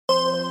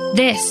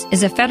This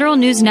is a Federal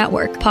News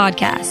Network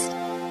podcast.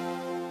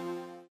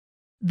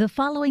 The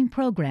following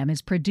program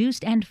is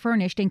produced and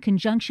furnished in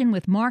conjunction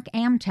with Mark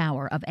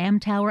Amtower of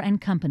Amtower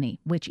and Company,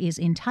 which is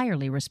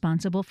entirely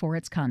responsible for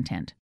its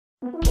content.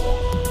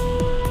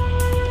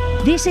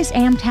 This is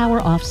Amtower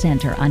Off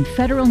Center on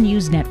Federal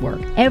News Network.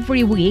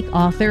 Every week,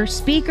 author,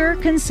 speaker,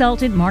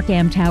 consultant Mark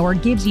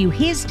Amtower gives you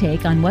his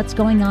take on what's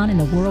going on in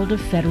the world of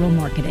federal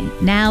marketing.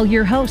 Now,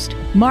 your host,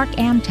 Mark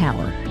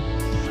Amtower.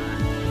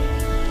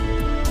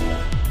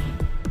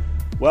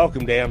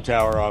 Welcome to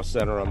Amtower Off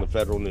Center on the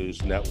Federal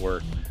News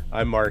Network.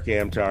 I'm Mark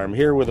Amtower. I'm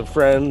here with a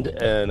friend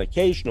and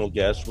occasional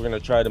guest. We're going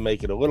to try to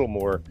make it a little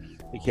more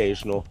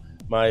occasional.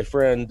 My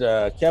friend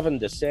Kevin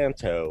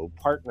DeSanto,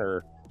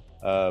 partner,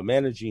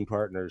 managing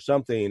partner,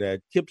 something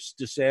at Kips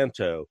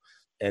DeSanto,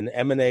 an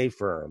M&A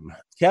firm.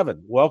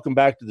 Kevin, welcome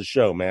back to the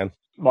show, man.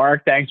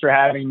 Mark, thanks for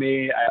having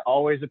me. I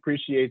always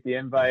appreciate the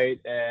invite,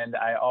 and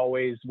I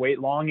always wait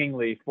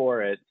longingly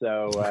for it.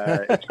 So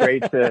it's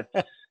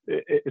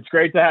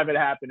great to have it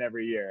happen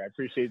every year. I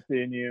appreciate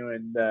seeing you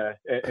and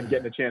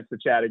getting a chance to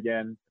chat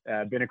again.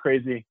 Been a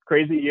crazy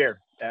year.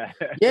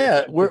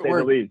 Yeah,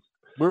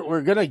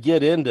 we're going to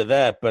get into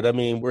that, but I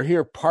mean, we're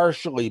here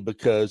partially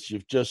because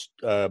you've just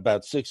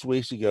about 6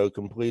 weeks ago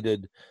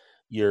completed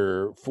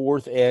your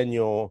fourth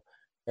annual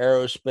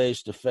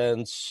Aerospace,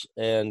 Defense,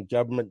 and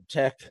Government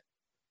Tech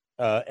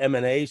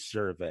M&A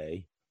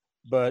survey.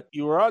 But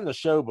you were on the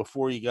show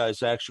before you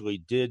guys actually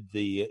did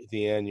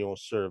the annual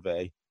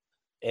survey.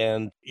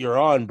 And you're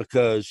on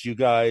because you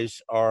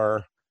guys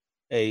are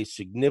a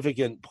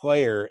significant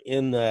player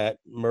in that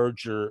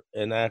merger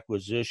and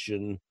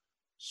acquisition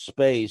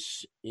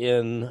space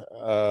in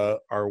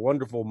our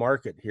wonderful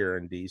market here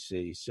in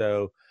D.C.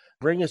 So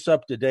bring us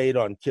up to date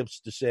on Kips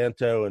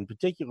DeSanto, and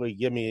particularly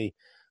give me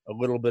a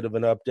little bit of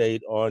an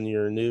update on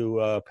your new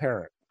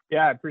parent.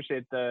 Yeah, I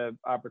appreciate the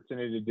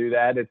opportunity to do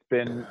that. It's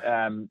been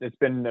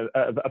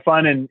a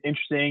fun and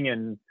interesting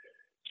and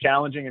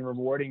challenging and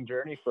rewarding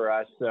journey for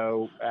us.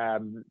 So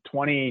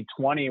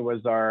 2020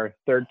 was our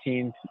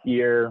 13th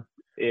year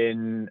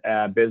in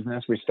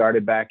business. We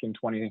started back in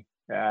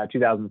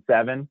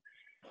 2007,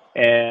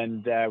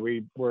 and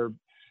we were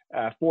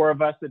four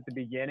of us at the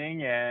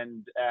beginning,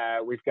 and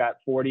we've got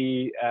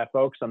 40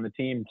 folks on the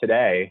team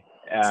today.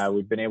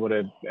 We've been able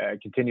to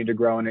continue to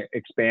grow and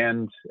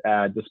expand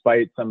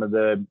despite some of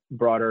the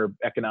broader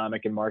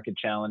economic and market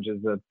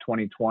challenges of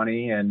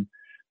 2020. And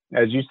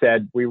as you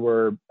said, we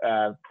were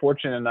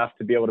fortunate enough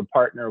to be able to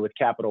partner with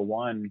Capital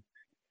One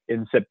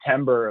in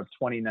September of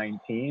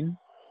 2019.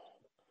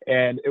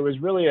 And it was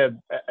really a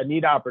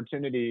neat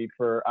opportunity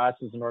for us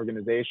as an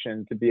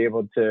organization to be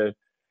able to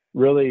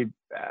really,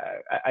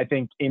 I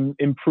think,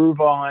 improve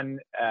on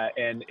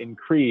and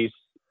increase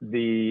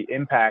the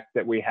impact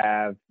that we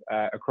have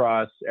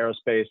across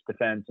aerospace,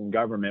 defense, and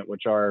government,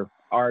 which are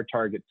our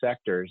target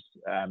sectors.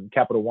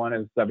 Capital One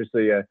is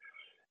obviously a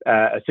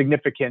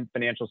significant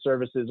financial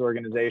services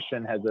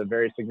organization, has a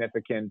very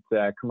significant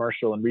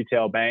commercial and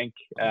retail bank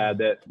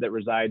that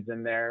resides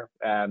in there.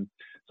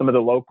 Some of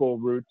the local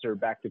roots are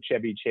back to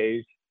Chevy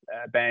Chase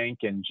Bank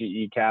and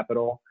GE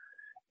Capital,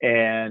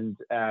 and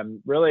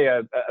really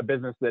a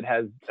business that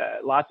has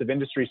lots of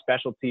industry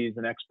specialties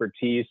and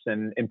expertise,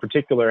 and in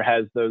particular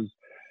has those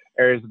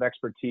areas of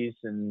expertise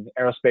in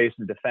aerospace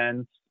and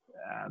defense,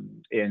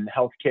 in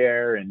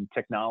healthcare and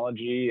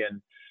technology,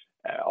 and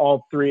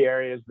all three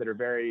areas that are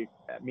very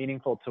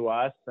meaningful to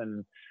us.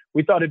 And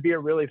we thought it'd be a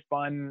really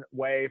fun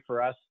way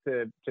for us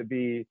to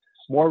be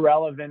more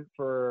relevant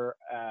for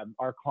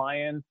our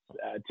clients,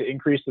 to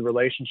increase the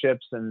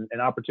relationships and an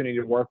opportunity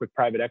to work with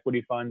private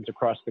equity funds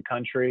across the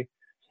country,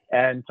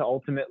 and to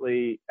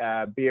ultimately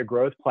be a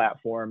growth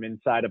platform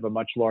inside of a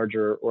much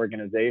larger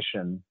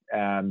organization.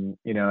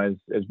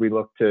 As we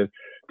look to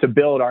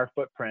build our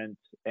footprint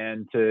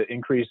and to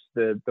increase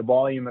the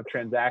volume of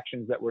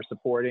transactions that we're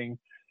supporting,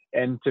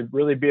 and to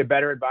really be a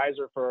better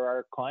advisor for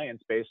our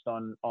clients based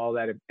on all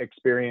that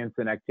experience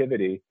and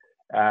activity.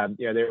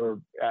 They were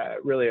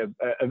really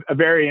a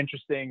very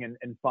interesting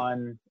and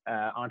fun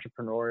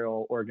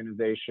entrepreneurial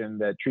organization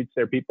that treats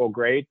their people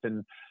great,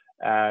 and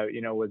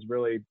was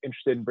really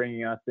interested in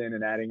bringing us in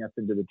and adding us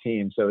into the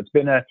team. So it's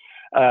been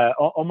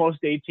almost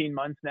 18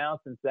 months now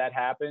since that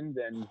happened.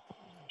 And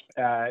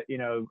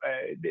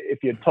if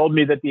you had told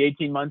me that the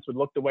 18 months would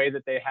look the way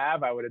that they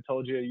have, I would have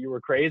told you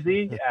were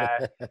crazy.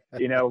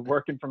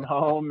 Working from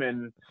home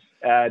and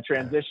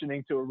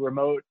transitioning to a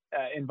remote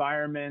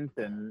environment,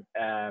 and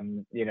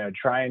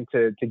trying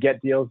to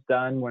get deals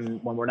done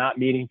when we're not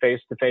meeting face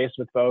to face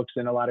with folks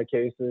in a lot of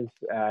cases.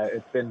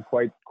 It's been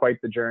quite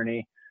the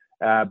journey.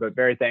 But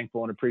very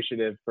thankful and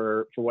appreciative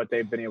for what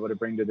they've been able to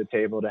bring to the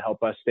table to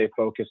help us stay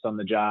focused on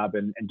the job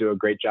and do a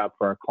great job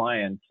for our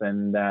clients.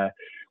 And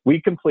we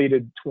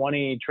completed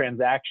 20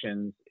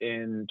 transactions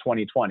in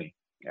 2020.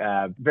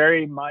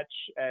 Very much,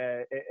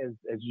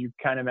 as you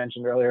kind of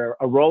mentioned earlier,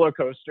 a roller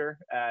coaster.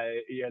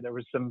 There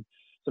was some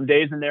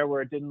days in there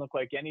where it didn't look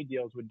like any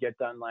deals would get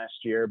done last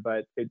year,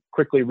 but it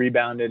quickly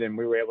rebounded, and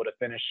we were able to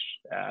finish,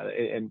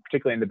 and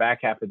particularly in the back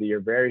half of the year,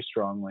 very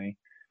strongly.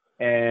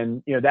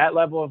 And, that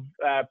level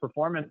of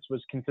performance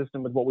was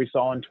consistent with what we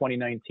saw in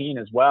 2019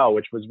 as well,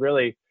 which was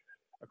really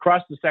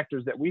across the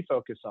sectors that we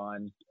focus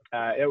on.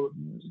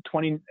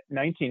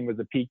 2019 was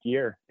a peak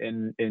year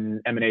in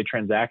M&A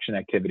transaction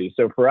activity.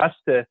 So for us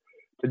to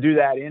do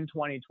that in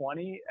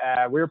 2020,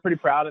 we were pretty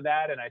proud of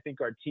that. And I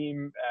think our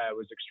team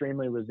was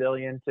extremely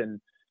resilient, and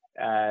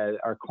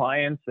our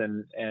clients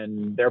and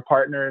their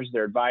partners,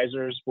 their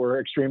advisors were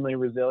extremely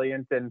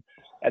resilient, and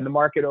the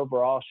market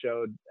overall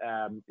showed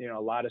a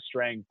lot of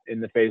strength in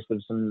the face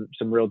of some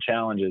real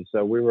challenges.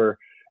 So we were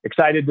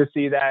excited to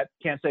see that.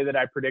 Can't say that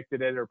I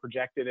predicted it or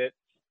projected it,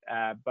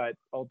 but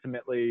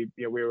ultimately,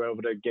 we were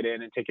able to get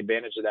in and take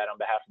advantage of that on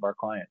behalf of our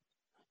clients.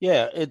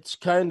 Yeah, it's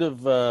kind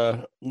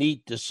of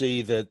neat to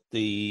see that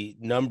the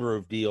number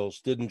of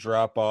deals didn't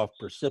drop off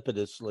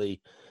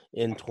precipitously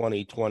in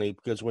 2020,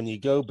 because when you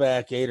go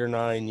back 8 or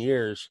 9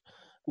 years,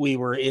 we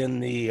were in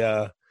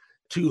the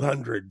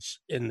 200s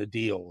in the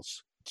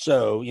deals.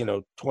 So,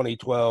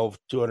 2012,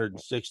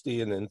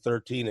 260, and then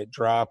 13 it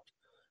dropped,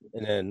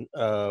 and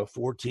then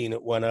 14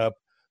 it went up.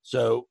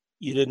 So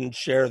you didn't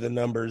share the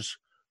numbers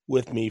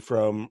with me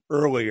from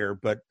earlier,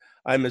 but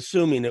I'm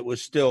assuming it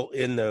was still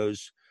in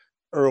those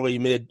early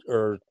mid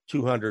or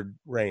 200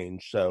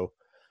 range. So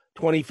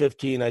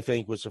 2015, I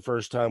think, was the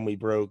first time we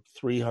broke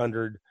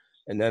 300,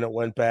 and then it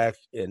went back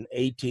in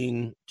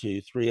 18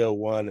 to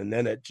 301, and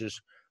then it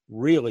just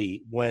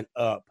really went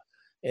up.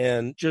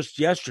 And just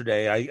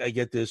yesterday, I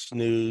get this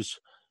news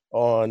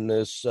on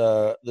this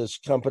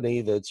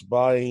company that's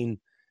buying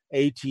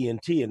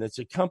AT&T, and it's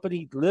a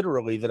company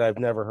literally that I've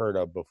never heard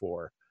of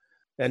before.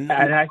 And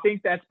I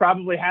think that's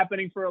probably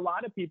happening for a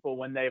lot of people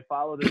when they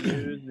follow the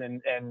news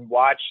and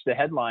watch the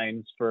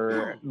headlines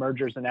for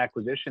mergers and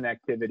acquisition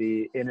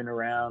activity in and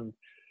around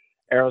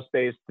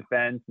aerospace,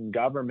 defense, and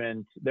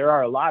government. There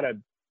are a lot of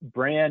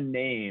brand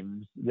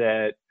names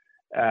that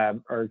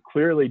are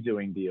clearly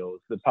doing deals,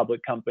 the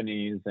public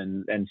companies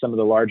and some of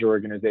the larger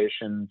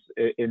organizations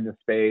in the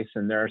space.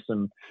 And there are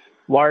some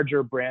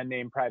larger brand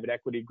name private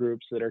equity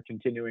groups that are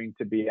continuing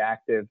to be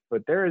active.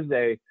 But there is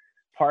a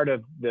part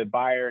of the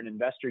buyer and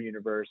investor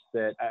universe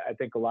that I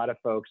think a lot of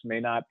folks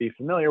may not be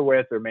familiar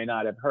with or may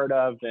not have heard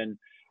of. And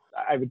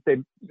I would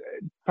say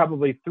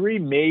probably 3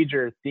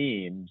 major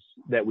themes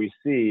that we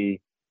see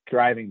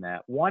driving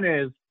that. One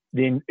is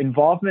the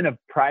involvement of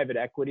private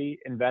equity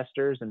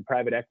investors and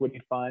private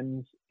equity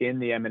funds in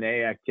the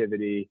M&A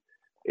activity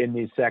in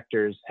these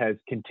sectors has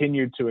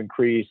continued to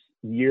increase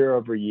year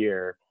over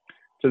year,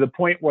 to the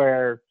point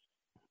where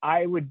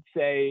I would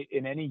say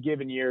in any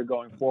given year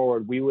going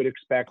forward, we would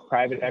expect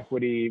private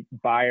equity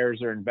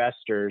buyers or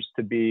investors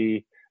to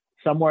be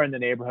somewhere in the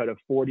neighborhood of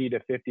 40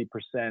 to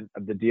 50%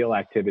 of the deal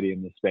activity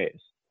in the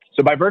space.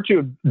 So by virtue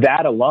of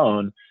that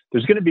alone,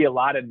 there's going to be a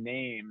lot of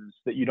names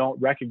that you don't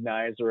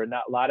recognize, or a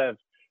lot of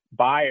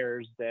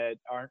buyers that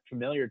aren't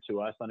familiar to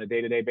us on a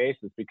day-to-day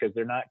basis, because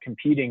they're not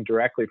competing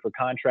directly for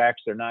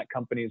contracts. They're not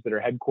companies that are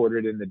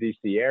headquartered in the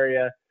DC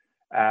area.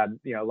 A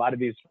lot of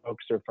these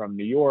folks are from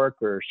New York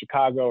or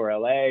Chicago or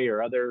LA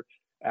or other,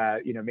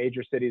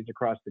 major cities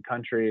across the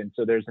country. And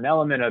so there's an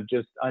element of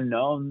just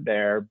unknown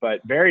there, but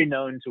very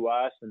known to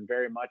us and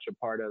very much a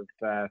part of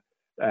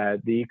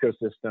the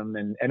ecosystem.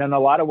 And in a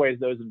lot of ways,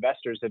 those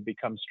investors have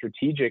become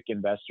strategic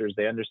investors.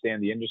 They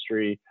understand the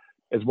industry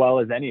as well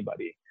as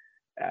anybody.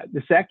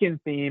 The second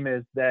theme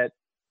is that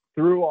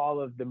through all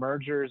of the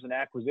mergers and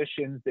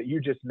acquisitions that you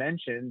just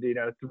mentioned,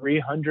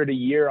 300 a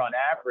year on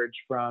average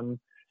from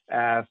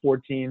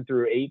 14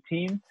 through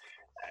 18,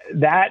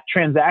 that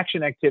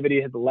transaction activity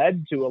has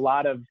led to a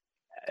lot of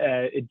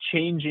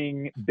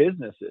changing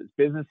businesses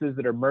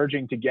that are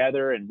merging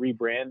together and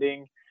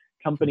rebranding,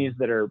 companies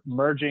that are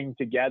merging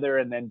together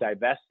and then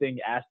divesting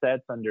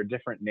assets under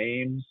different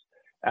names,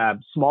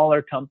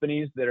 smaller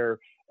companies that are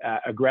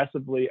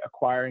aggressively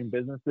acquiring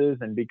businesses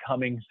and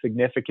becoming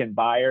significant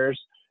buyers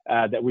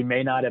that we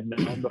may not have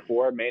known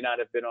before, may not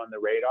have been on the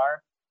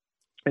radar.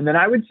 And then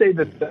I would say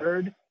the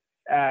third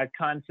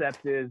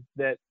concept is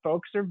that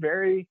folks are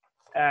very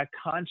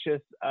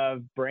conscious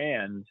of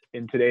brand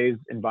in today's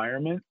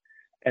environment,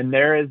 and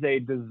there is a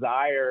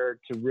desire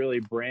to really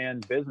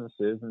brand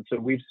businesses. And so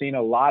we've seen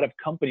a lot of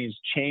companies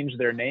change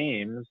their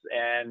names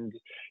and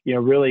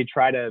really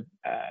try to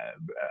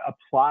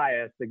apply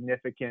a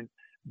significant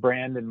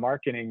brand and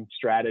marketing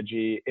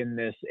strategy in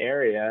this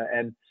area.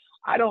 And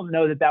I don't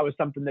know that that was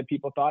something that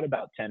people thought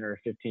about 10 or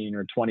 15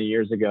 or 20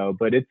 years ago,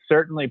 but it's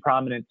certainly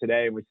prominent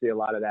today. We see a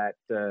lot of that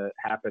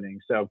happening.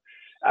 So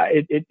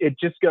it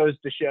just goes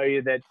to show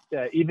you that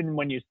even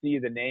when you see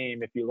the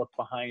name, if you look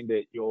behind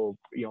it, you'll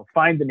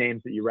find the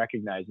names that you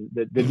recognize.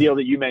 The deal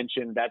that you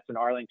mentioned, that's an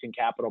Arlington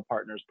Capital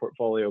Partners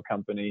portfolio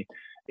company.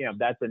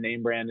 That's a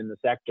name brand in the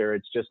sector.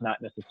 It's just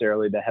not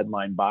necessarily the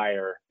headline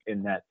buyer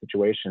in that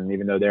situation,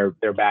 even though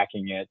they're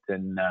backing it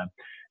and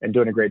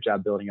doing a great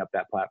job building up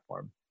that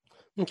platform.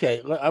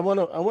 Okay, I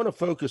want to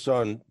focus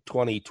on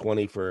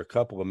 2020 for a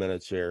couple of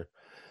minutes here.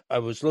 I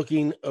was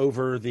looking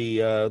over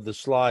the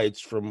slides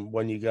from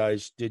when you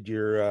guys did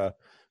your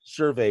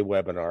survey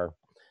webinar.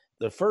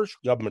 The first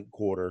government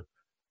quarter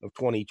of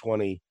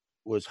 2020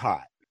 was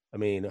hot. I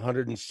mean,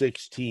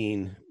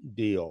 116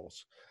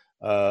 deals.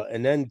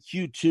 And then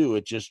Q2,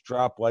 it just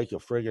dropped like a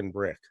friggin'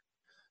 brick.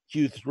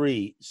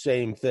 Q3,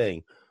 same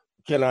thing.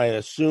 Can I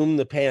assume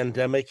the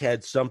pandemic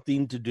had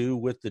something to do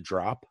with the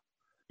drop?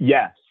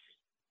 Yes.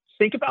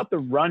 Think about the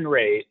run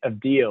rate of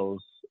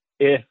deals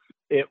if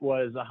it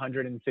was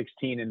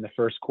 116 in the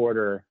first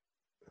quarter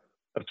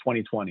of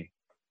 2020. I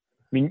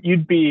mean,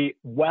 you'd be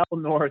well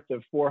north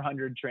of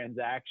 400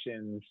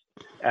 transactions,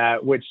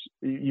 which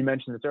you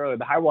mentioned this earlier.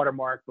 The high water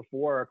mark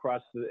before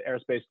across the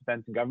aerospace,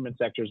 defense, and government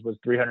sectors was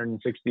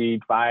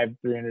 365,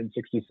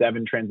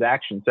 367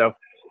 transactions. So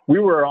we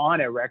were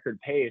on a record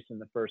pace in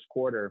the first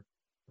quarter.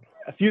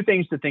 A few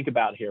things to think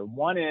about here.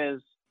 One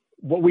is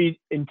what we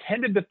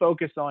intended to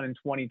focus on in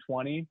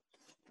 2020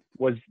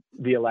 was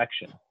the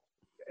election.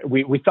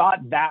 We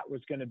thought that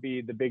was going to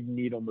be the big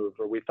needle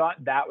mover. We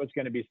thought that was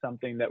going to be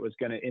something that was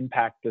going to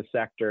impact the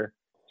sector.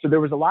 So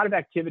there was a lot of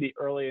activity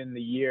early in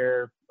the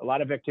year, a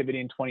lot of activity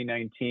in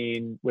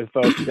 2019 with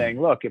folks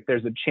saying, look, if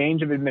there's a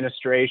change of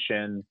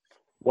administration,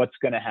 what's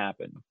going to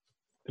happen?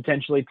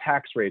 Potentially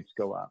tax rates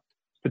go up.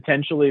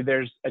 Potentially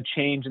there's a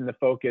change in the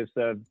focus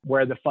of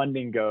where the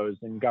funding goes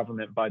in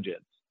government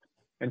budgets.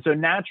 And so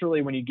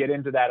naturally, when you get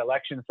into that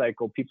election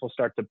cycle, people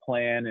start to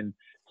plan and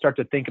start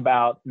to think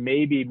about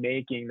maybe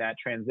making that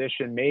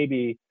transition,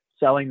 maybe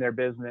selling their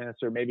business,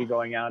 or maybe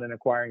going out and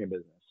acquiring a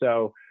business.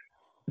 So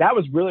that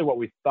was really what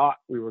we thought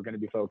we were going to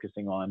be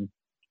focusing on.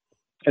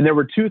 And there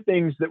were two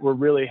things that were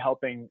really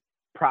helping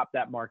prop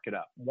that market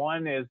up.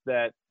 One is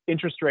that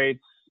interest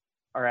rates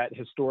are at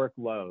historic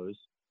lows,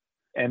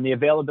 and the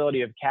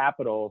availability of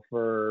capital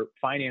for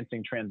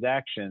financing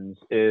transactions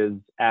is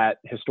at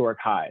historic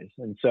highs.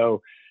 And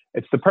so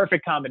it's the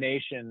perfect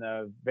combination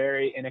of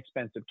very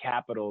inexpensive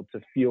capital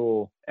to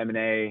fuel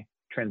M&A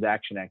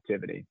transaction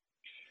activity.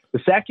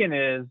 The second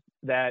is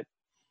that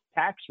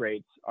tax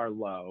rates are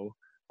low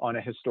on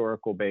a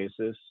historical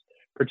basis,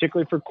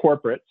 particularly for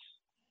corporates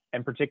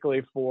and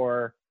particularly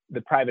for the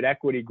private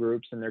equity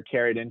groups and their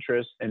carried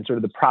interest and sort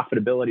of the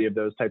profitability of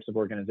those types of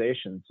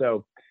organizations.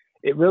 So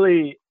it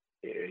really,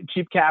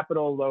 cheap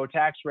capital, low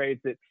tax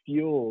rates, it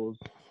fuels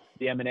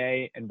the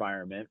M&A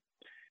environment.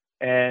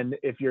 And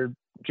if you're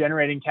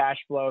generating cash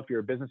flow, if you're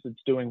a business that's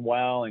doing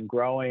well and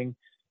growing,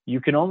 you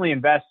can only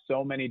invest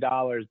so many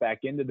dollars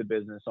back into the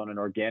business on an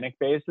organic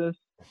basis.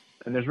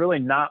 And there's really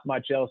not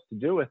much else to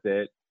do with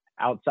it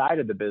outside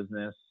of the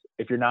business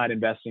if you're not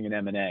investing in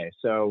M&A.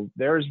 So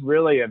there's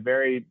really a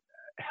very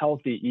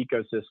healthy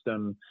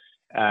ecosystem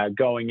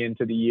going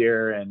into the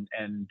year and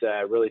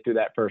really through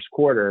that first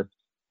quarter.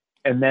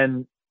 And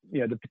then,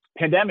 the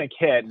pandemic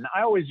hit, and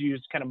I always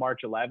use kind of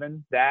March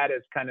 11. That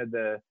is kind of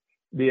the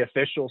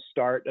official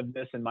start of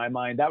this in my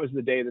mind. That was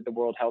the day that the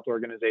World Health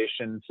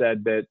Organization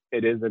said that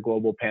it is a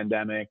global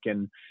pandemic.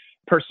 And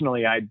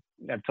personally, I've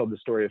told the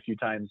story a few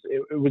times.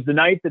 It was the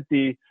night that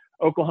the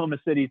Oklahoma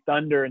City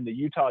Thunder and the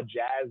Utah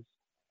Jazz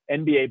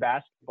NBA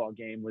basketball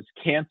game was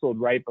canceled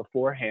right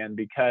beforehand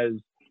because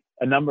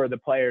a number of the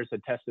players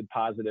had tested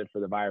positive for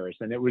the virus.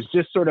 And it was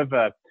just sort of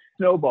a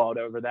snowballed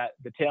over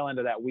the tail end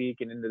of that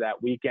week and into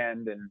that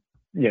weekend. And,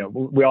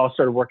 we all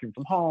started working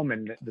from home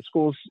and the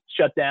schools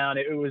shut down.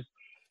 It was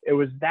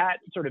that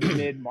sort of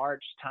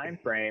mid-March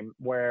timeframe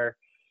where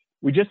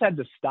we just had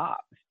to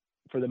stop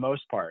for the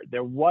most part.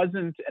 There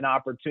wasn't an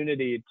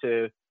opportunity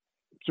to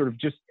sort of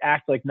just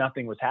act like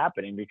nothing was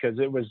happening because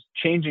it was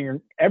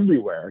changing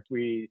everywhere.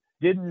 We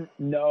didn't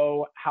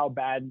know how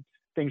bad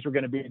things were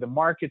going to be. The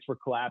markets were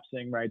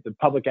collapsing, right? The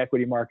public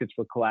equity markets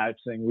were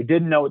collapsing. We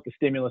didn't know what the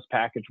stimulus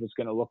package was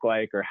going to look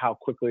like or how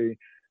quickly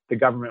the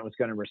government was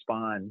going to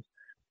respond.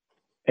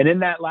 And in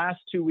that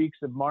last 2 weeks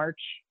of March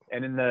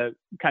and in the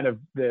kind of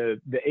the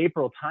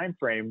April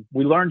timeframe,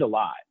 we learned a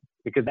lot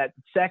because that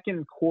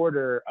second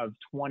quarter of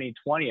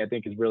 2020, I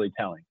think, is really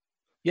telling.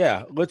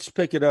 Yeah, let's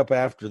pick it up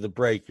after the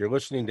break. You're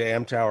listening to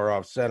Amtower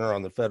Off Center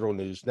on the Federal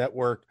News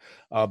Network.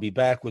 I'll be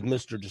back with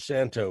Mr.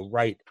 DeSanto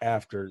right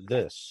after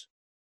this.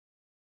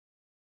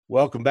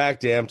 Welcome back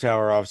to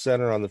Amtower Off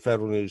Center on the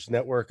Federal News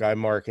Network. I'm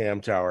Mark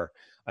Amtower.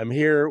 I'm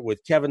here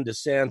with Kevin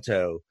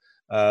DeSanto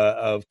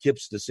of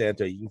Kipps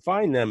DeSanto. You can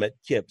find them at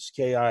Kipps,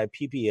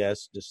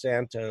 Kipps,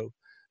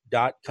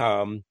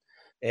 DeSanto.com.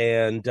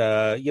 And,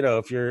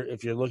 if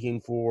you're looking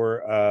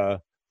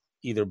for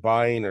either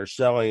buying or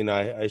selling,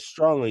 I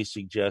strongly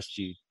suggest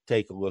you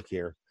take a look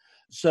here.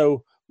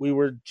 So we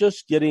were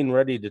just getting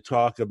ready to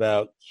talk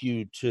about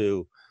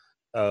Q2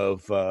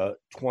 of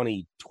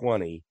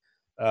 2020.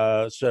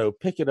 So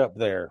pick it up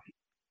there.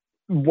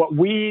 What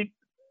I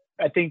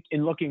think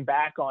in looking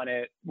back on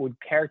it, would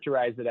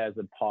characterize it as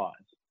a pause.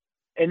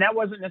 And that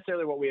wasn't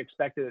necessarily what we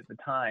expected at the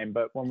time,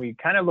 but when we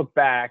kind of look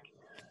back,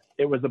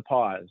 it was a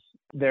pause.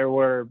 There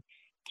were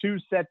two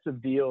sets of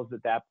deals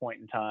at that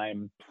point in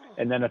time,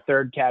 and then a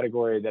third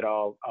category that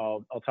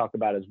I'll talk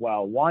about as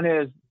well. One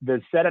is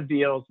the set of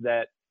deals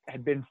that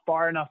had been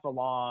far enough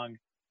along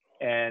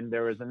and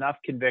there was enough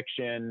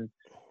conviction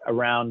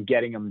around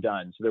getting them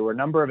done. So there were a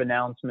number of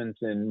announcements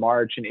in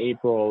March and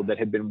April that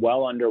had been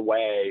well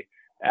underway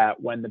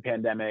when the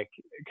pandemic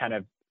kind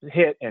of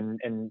hit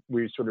and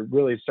we sort of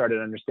really started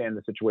to understand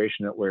the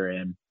situation that we're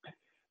in,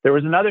 there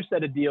was another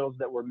set of deals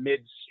that were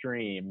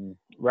midstream,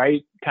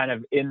 right? Kind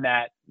of in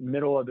that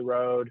middle of the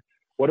road.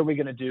 What are we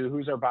going to do?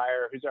 Who's our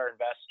buyer? Who's our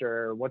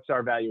investor? What's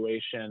our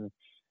valuation?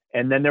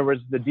 And then there was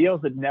the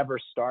deals that never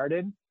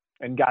started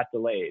and got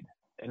delayed.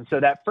 And so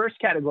that first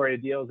category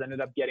of deals ended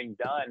up getting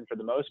done for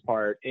the most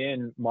part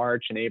in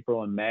March and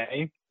April and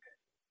May.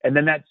 And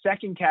then that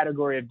second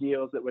category of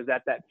deals that was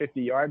at that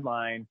 50-yard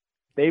line,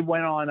 they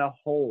went on a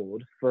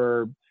hold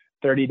for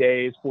 30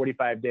 days,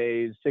 45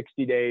 days,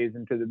 60 days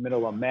into the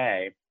middle of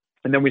May.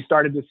 And then we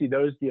started to see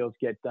those deals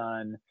get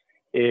done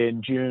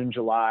in June,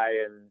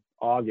 July, and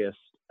August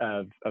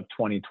of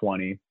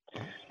 2020.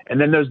 And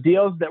then those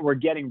deals that were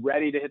getting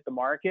ready to hit the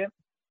market,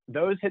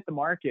 those hit the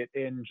market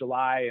in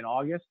July and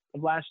August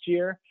of last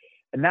year.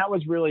 And that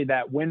was really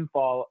that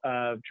windfall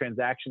of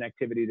transaction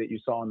activity that you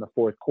saw in the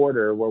fourth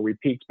quarter, where we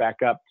peaked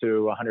back up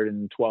to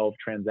 112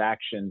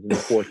 transactions in the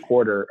fourth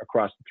quarter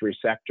across the three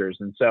sectors.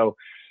 And so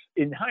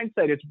in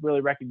hindsight, it's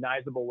really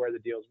recognizable where the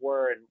deals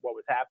were and what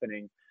was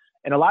happening.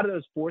 And a lot of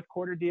those fourth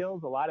quarter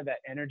deals, a lot of that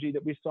energy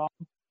that we saw,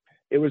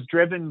 it was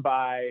driven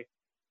by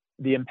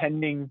the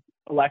impending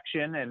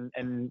election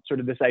and sort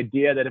of this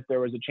idea that if there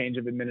was a change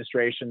of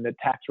administration, that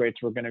tax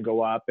rates were going to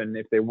go up. And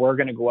if they were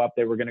going to go up,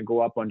 they were going to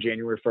go up on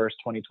January 1st,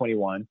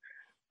 2021.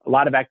 A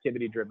lot of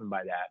activity driven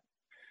by that.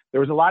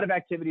 There was a lot of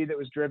activity that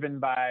was driven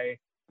by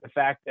the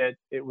fact that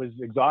it was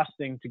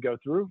exhausting to go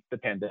through the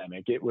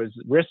pandemic. It was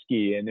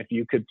risky. And if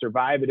you could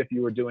survive it, if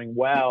you were doing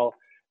well,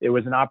 it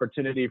was an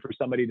opportunity for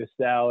somebody to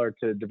sell or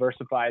to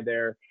diversify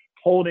their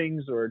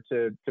holdings or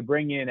to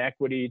bring in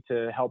equity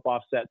to help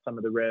offset some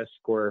of the risk.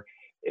 Or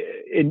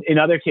in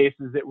other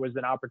cases, it was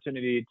an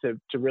opportunity to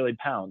really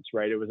pounce,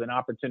 right? It was an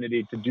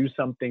opportunity to do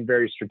something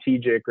very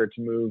strategic or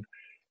to move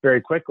very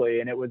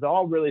quickly. And it was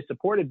all really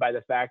supported by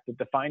the fact that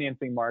the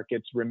financing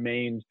markets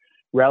remained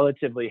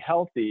relatively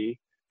healthy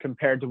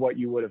compared to what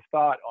you would have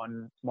thought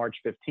on March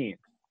 15th.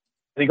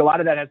 I think a lot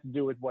of that has to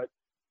do with what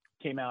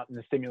came out in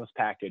the stimulus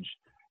package,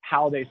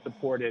 how they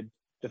supported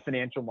the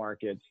financial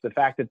markets, the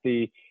fact that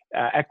the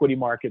equity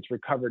markets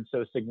recovered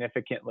so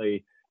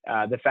significantly,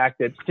 the fact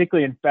that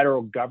particularly in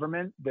federal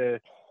government, the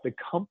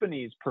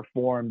companies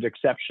performed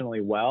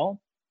exceptionally well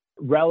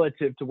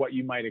relative to what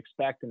you might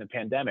expect in a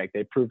pandemic.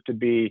 They proved to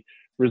be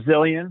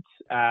resilient.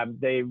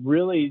 They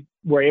really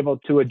were able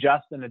to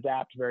adjust and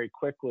adapt very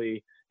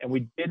quickly. And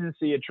we didn't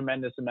see a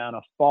tremendous amount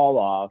of fall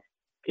off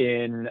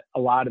in a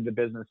lot of the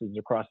businesses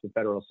across the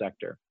federal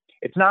sector.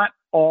 It's not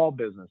all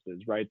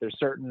businesses, right? There's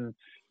certain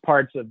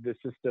parts of the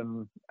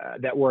system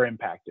that were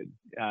impacted.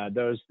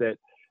 Those that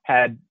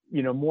had,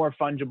 more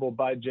fungible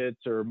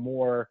budgets or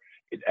more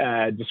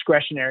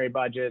discretionary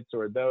budgets,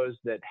 or those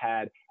that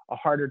had a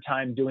harder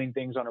time doing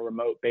things on a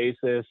remote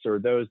basis, or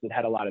those that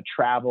had a lot of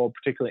travel,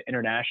 particularly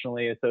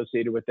internationally,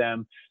 associated with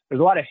them.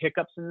 There's a lot of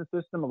hiccups in the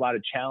system, a lot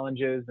of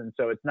challenges. And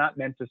so it's not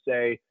meant to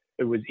say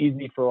it was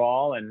easy for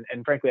all. And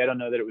frankly, I don't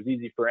know that it was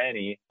easy for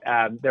any.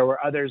 There were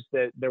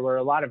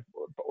a lot of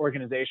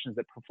organizations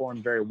that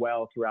performed very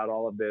well throughout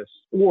all of this,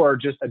 or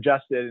just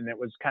adjusted. And it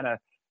was kind of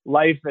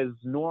life as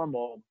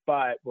normal,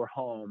 but we're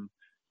home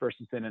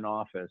versus in an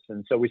office.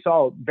 And so we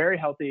saw very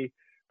healthy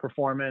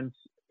performance,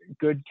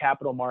 good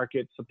capital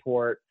market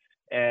support,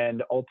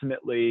 and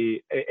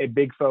ultimately a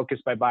big focus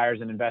by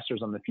buyers and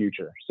investors on the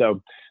future.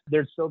 So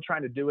they're still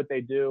trying to do what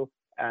they do.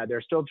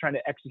 They're still trying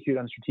to execute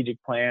on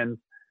strategic plans.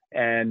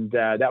 And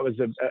that was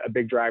a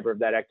big driver of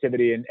that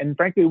activity. And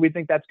frankly, we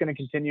think that's going to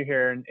continue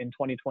here in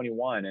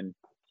 2021. And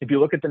if you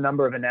look at the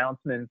number of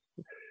announcements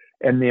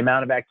and the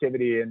amount of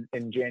activity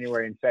in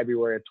January and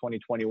February of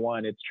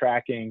 2021, it's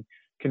tracking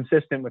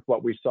consistent with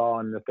what we saw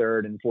in the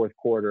third and fourth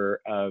quarter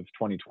of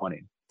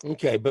 2020.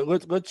 Okay, but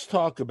let's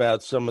talk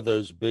about some of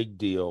those big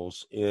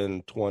deals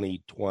in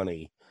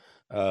 2020,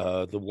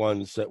 the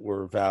ones that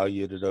were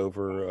valued at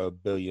over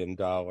 $1 billion.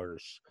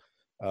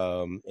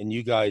 And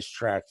you guys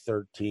track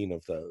 13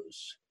 of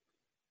those.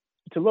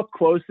 To look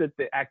close at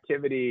the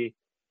activity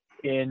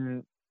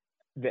in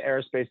the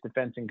aerospace,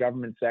 defense, and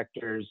government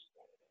sectors,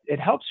 it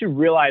helps you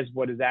realize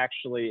what is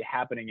actually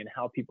happening and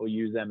how people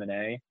use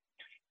M&A.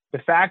 The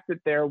fact that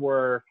there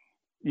were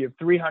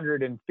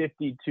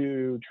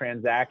 352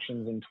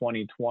 transactions in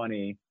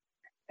 2020,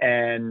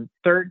 and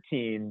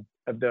 13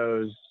 of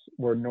those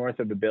were north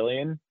of $1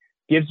 billion,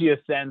 gives you a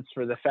sense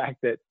for the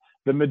fact that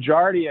the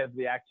majority of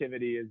the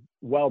activity is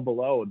well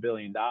below $1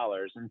 billion.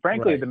 And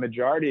frankly, The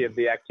majority of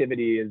the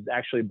activity is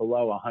actually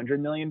below $100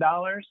 million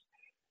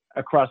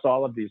across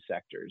all of these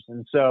sectors.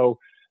 And so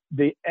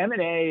the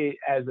M&A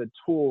as a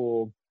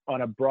tool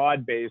on a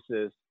broad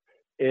basis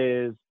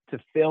is to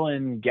fill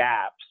in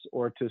gaps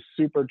or to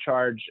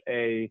supercharge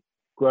a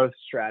growth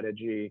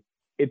strategy.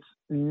 It's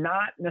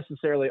not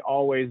necessarily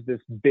always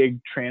this big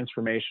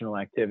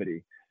transformational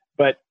activity,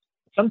 but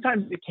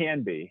sometimes it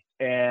can be.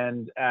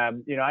 And,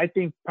 I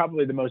think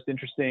probably the most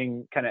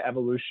interesting kind of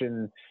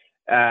evolution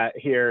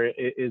here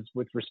is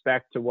with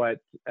respect to what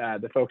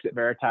the folks at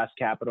Veritas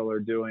Capital are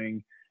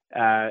doing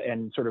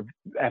and sort of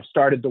have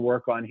started to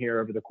work on here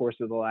over the course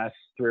of the last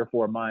 3 or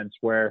 4 months,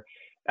 where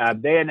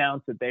They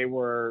announced that they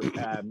were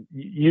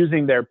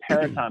using their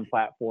Peraton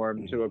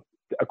platform to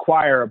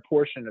acquire a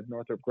portion of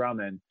Northrop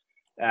Grumman,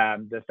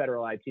 the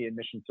federal IT and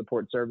mission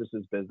support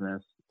services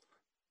business,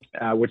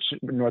 which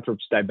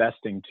Northrop's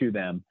divesting to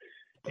them.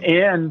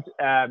 And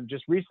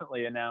just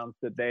recently announced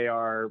that they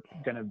are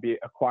going to be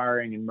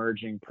acquiring and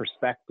merging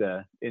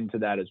Perspecta into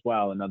that as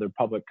well, another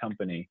public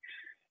company.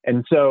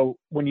 And so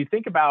when you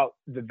think about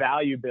the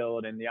value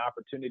build and the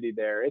opportunity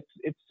there,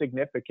 it's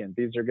significant.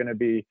 These are going to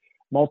be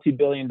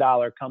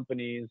multi-billion-dollar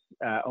companies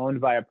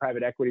owned by a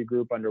private equity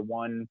group under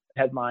one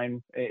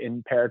headline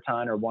in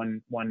Peraton, or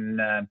one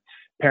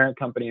parent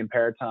company in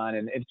Peraton.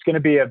 And it's going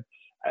to be a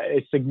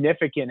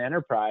significant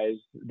enterprise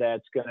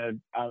that's going to,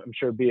 I'm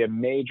sure, be a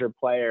major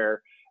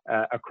player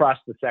across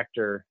the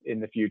sector in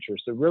the future.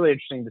 So really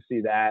interesting to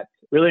see that.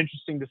 Really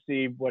interesting to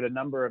see what a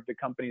number of the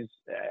companies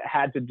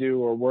had to do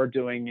or were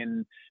doing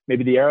in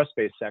maybe the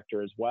aerospace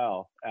sector as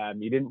well.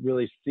 You didn't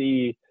really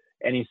see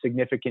any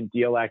significant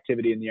deal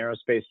activity in the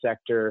aerospace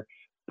sector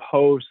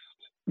post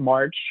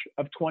March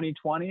of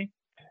 2020.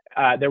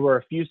 There were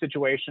a few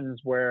situations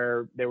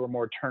where there were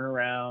more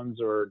turnarounds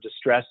or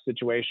distressed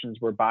situations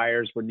where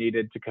buyers were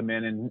needed to come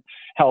in and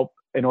help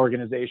an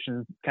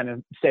organization kind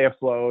of stay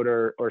afloat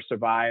or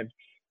survive,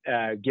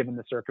 given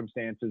the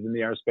circumstances in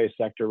the aerospace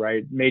sector,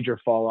 right? Major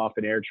fall off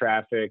in air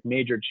traffic,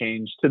 major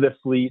change to the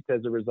fleet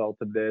as a result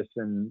of this,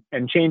 and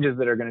changes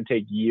that are going to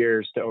take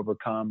years to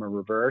overcome or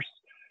reverse.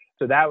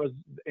 So that was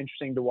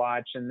interesting to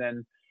watch. And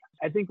then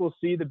I think we'll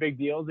see the big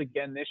deals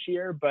again this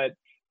year, but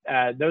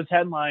those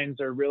headlines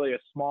are really a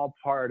small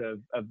part of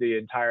the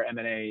entire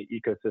M&A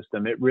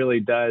ecosystem. It really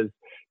does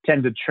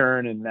tend to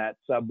churn in that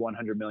sub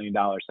 $100 million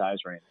size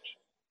range.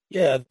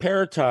 Yeah,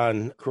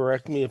 Peraton,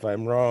 correct me if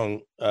I'm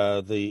wrong,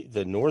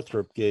 the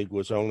Northrop gig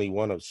was only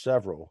one of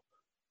several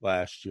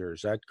last year.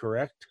 Is that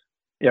correct?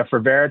 Yeah,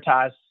 for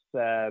Veritas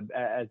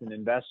as an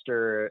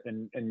investor,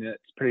 and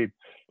it's pretty,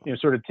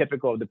 sort of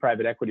typical of the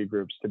private equity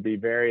groups to be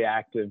very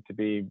active, to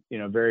be,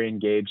 very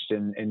engaged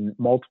in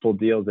multiple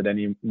deals at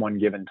any one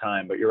given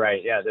time. But you're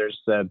right. Yeah, there's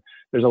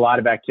a lot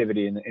of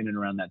activity in and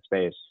around that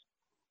space.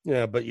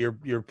 Yeah, but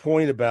your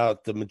point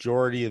about the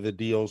majority of the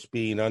deals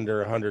being under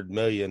 100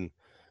 million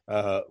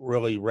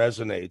really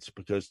resonates,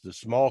 because the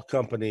small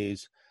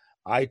companies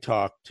I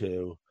talk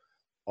to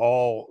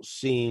all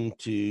seem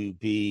to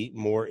be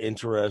more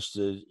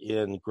interested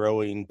in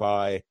growing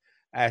by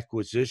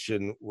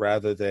acquisition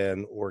rather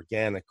than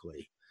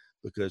organically,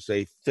 because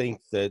they think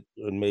that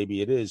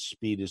maybe it is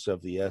speed is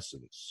of the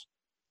essence.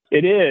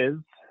 It is.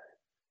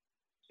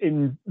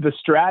 In the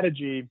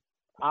strategy,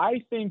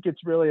 I think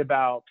it's really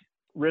about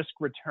risk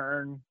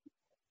return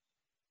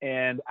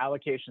and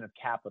allocation of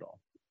capital.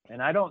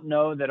 And I don't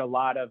know that a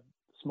lot of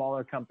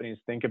smaller companies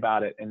think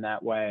about it in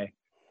that way.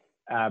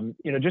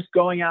 Just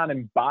going out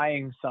and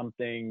buying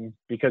something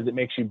because it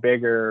makes you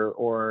bigger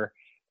or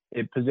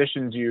it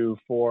positions you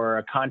for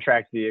a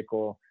contract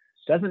vehicle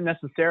doesn't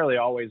necessarily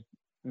always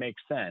make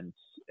sense.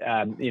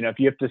 If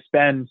you have to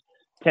spend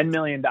 $10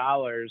 million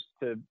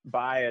to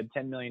buy a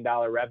 $10 million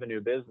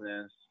revenue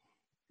business,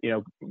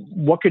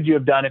 what could you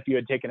have done if you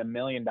had taken $1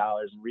 million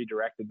and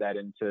redirected that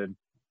into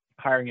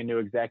hiring a new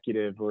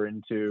executive or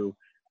into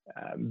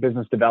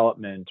business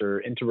development or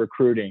into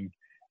recruiting?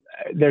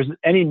 There's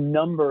any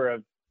number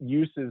of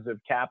uses of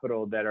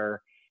capital that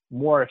are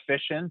more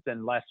efficient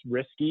and less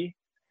risky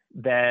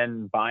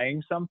than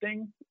buying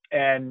something.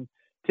 And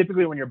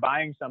typically when you're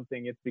buying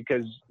something, it's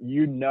because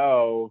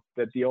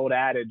that the old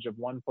adage of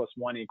 1 +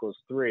 1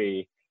 =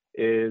 3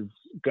 is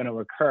going to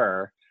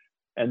occur.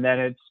 And then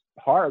it's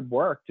hard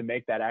work to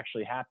make that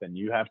actually happen.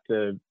 You have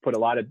to put a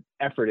lot of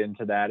effort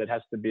into that. It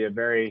has to be a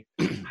very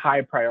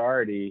high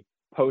priority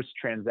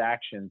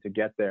post-transaction to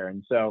get there.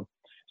 And so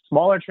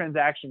smaller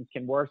transactions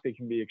can work. They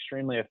can be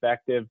extremely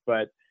effective,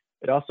 but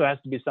it also has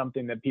to be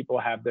something that people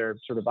have their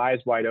sort of eyes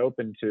wide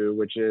open to,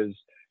 which is,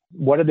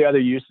 what are the other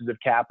uses of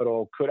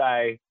capital? Could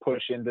I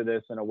push into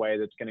this in a way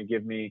that's going to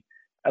give me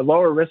a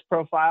lower risk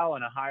profile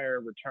and a higher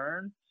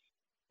return?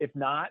 If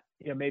not,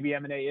 maybe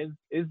M&A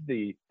is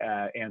the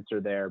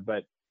answer there.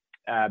 But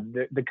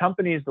the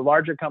companies, the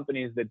larger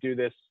companies that do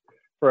this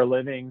for a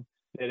living,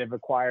 that have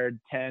acquired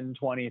 10,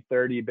 20,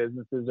 30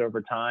 businesses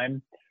over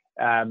time,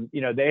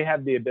 they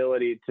have the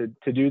ability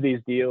to do these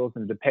deals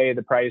and to pay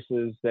the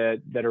prices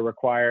that are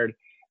required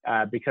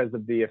because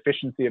of the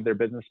efficiency of their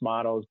business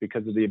models,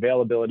 because of the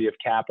availability of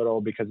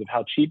capital, because of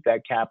how cheap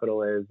that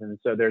capital is. And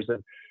so there's a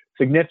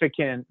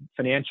significant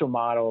financial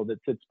model that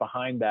sits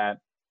behind that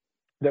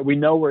we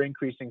know we're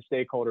increasing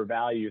stakeholder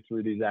value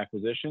through these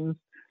acquisitions.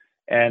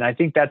 And I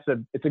think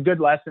it's a good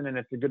lesson, and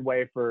it's a good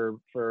way for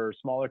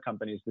smaller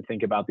companies to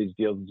think about these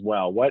deals as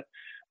well.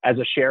 As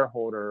a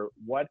shareholder,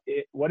 what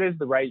is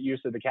the right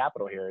use of the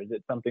capital here? Is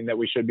it something that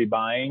we should be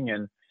buying?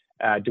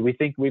 And do we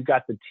think we've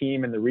got the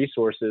team and the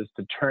resources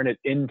to turn it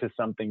into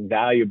something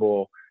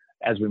valuable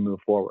as we move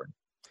forward?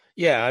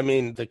 Yeah, I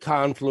mean, the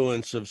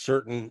confluence of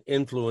certain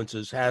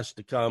influences has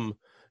to come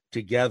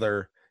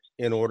together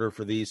in order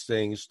for these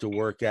things to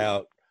work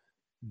out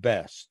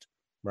best,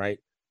 right?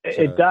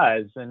 It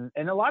does. And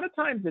a lot of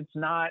times it's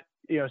not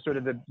sort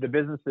of the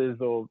businesses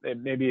will,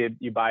 maybe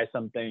you buy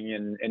something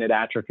and it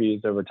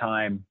atrophies over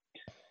time.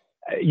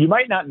 You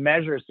might not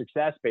measure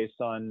success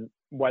based on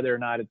whether or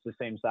not it's the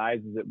same size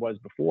as it was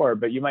before,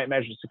 but you might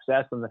measure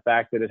success on the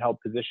fact that it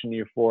helped position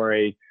you for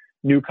a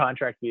new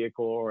contract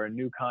vehicle or a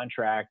new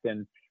contract.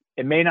 And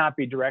it may not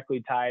be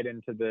directly tied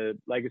into the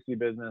legacy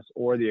business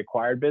or the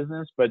acquired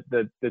business, but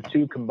the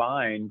two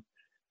combined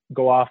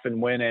go off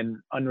and win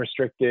an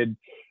unrestricted,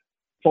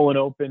 full and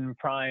open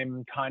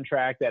prime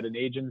contract at an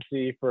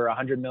agency for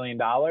 $100 million.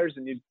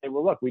 And you'd say,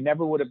 well, look, we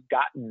never would have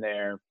gotten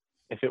there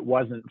if it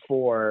wasn't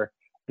for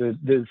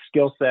the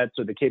skill sets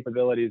or the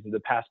capabilities of the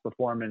past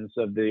performance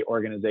of the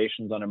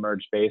organizations on a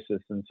merged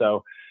basis. And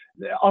so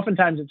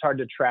oftentimes it's hard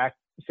to track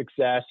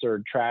success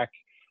or track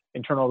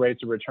internal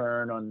rates of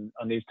return on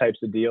these types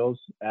of deals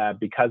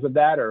because of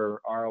that, or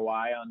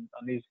ROI on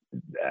these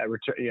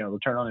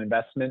return on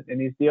investment in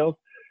these deals,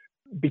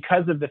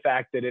 because of the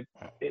fact that it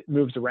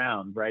moves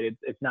around, right?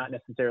 It's not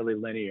necessarily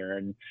linear.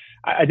 And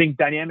I think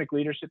dynamic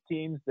leadership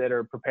teams that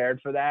are prepared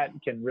for that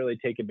can really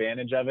take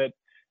advantage of it.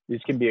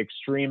 These can be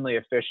extremely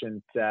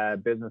efficient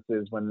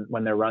businesses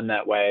when they're run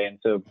that way. And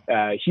so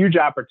huge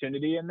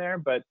opportunity in there,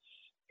 but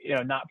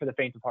not for the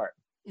faint of heart.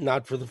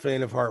 Not for the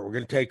faint of heart. We're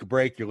going to take a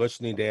break. You're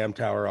listening to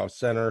Amtower Off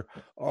Center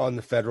on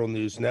the Federal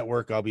News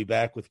Network. I'll be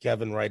back with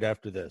Kevin right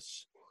after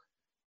this.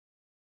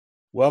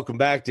 Welcome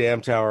back to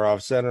Amtower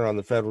Off Center on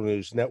the Federal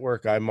News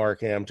Network. I'm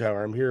Mark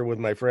Amtower. I'm here with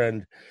my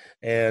friend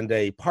and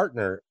a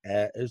partner.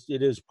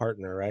 It is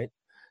partner, right?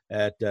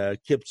 At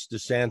Kips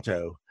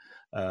DeSanto.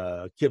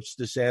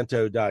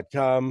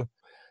 KipsDeSanto.com.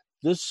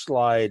 This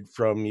slide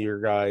from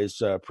your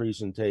guys'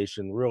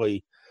 presentation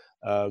really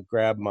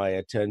grabbed my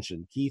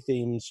attention. Key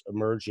themes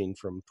emerging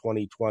from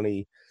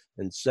 2020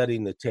 and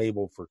setting the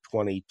table for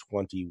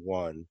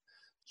 2021.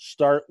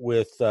 Start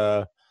with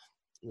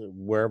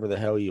wherever the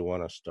hell you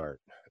want to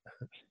start.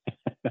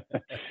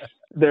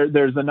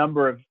 There's a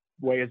number of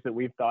ways that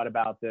we've thought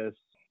about this.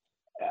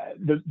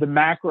 The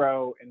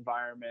macro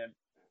environment,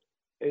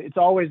 it's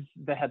always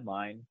the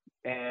headline,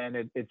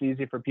 and it's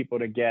easy for people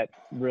to get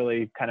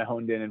really kind of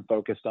honed in and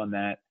focused on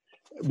that.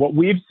 What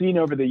we've seen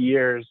over the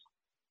years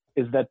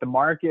is that the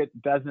market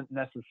doesn't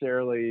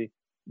necessarily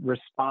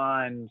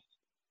respond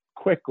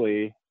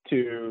quickly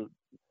to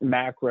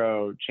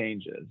macro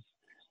changes.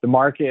 The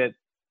market,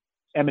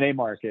 M&A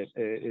market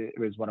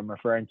is what I'm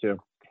referring to.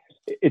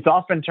 It's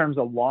often in terms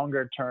of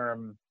longer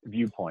term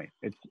viewpoint.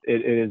 It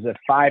is a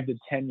 5 to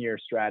 10 year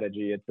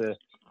strategy. It's a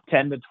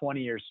 10 to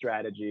 20 year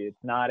strategy.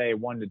 It's not a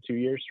 1 to 2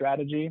 year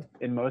strategy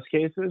in most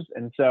cases.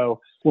 And so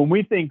when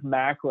we think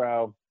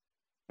macro,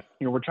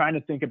 we're trying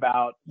to think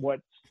about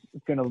what's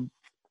going to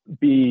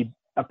be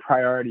a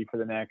priority for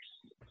the next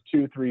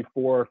 2, 3,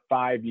 4,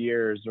 5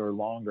 years or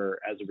longer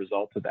as a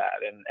result of that.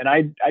 And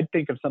I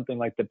think of something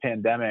like the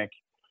pandemic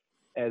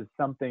as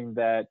something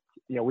that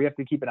we have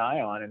to keep an eye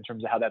on in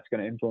terms of how that's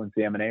going to influence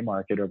the M&A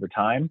market over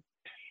time.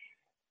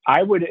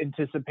 I would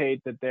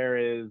anticipate that there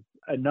is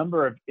a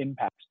number of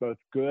impacts, both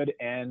good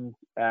and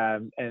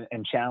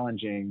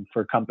challenging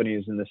for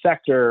companies in the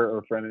sector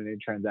or for M&A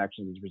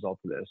transactions as a result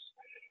of this.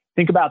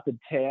 Think about the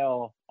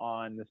tail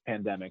on this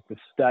pandemic, the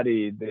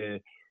study, the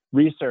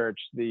research,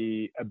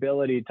 the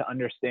ability to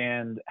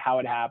understand how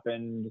it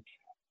happened,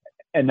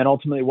 and then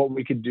ultimately what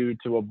we could do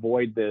to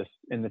avoid this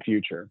in the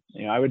future.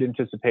 I would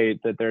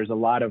anticipate that there's a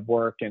lot of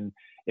work and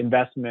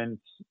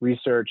investments,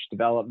 research,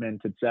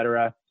 development, et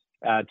cetera,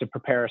 to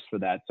prepare us for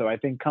that. So I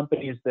think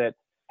companies that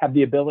have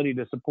the ability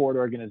to support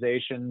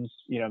organizations,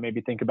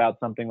 maybe think about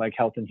something like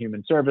Health and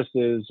Human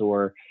Services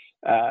or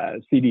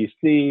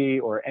CDC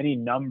or any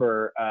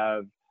number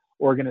of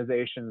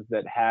organizations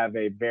that have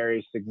a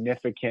very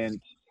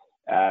significant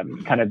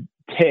kind of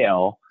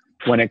tail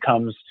when it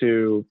comes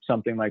to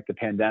something like the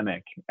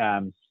pandemic.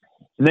 And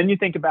then you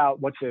think about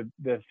what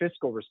the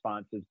fiscal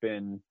response has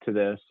been to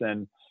this.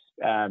 And,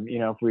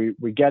 if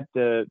we get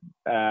this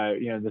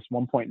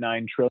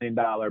 $1.9 trillion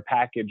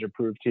package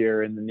approved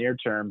here in the near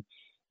term,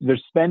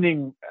 there's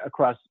spending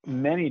across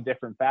many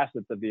different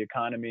facets of the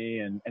economy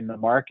and the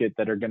market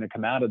that are going to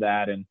come out of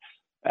that. And,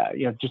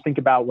 just think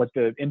about what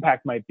the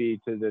impact might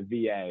be to the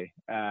VA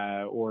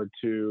or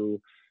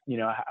to,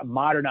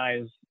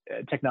 modernize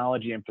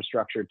technology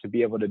infrastructure to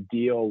be able to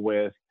deal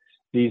with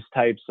these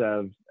types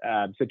of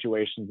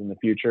situations in the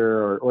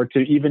future, or to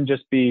even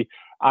just be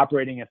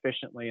operating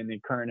efficiently in the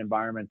current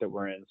environment that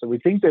we're in. So we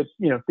think that,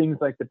 things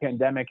like the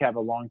pandemic have a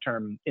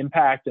long-term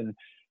impact, and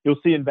you'll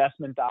see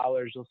investment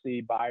dollars, you'll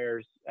see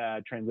buyers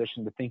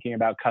transition to thinking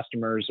about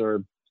customers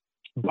or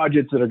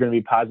budgets that are going to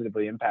be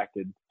positively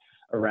impacted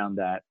around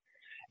that.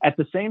 At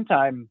the same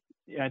time,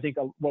 I think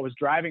what was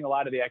driving a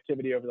lot of the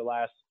activity over the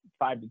last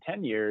 5 to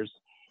 10 years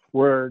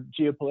were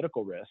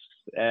geopolitical risks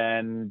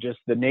and just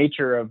the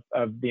nature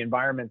of the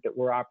environment that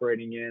we're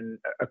operating in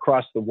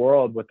across the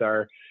world with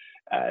our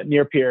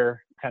near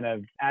peer kind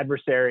of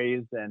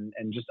adversaries and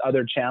just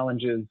other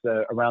challenges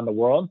around the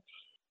world.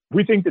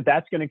 We think that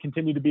that's going to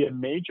continue to be a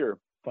major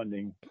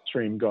funding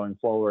stream going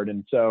forward.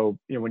 And so,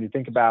 when you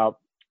think about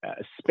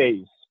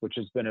space, which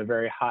has been a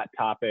very hot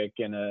topic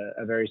and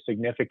a very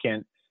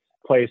significant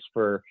place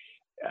for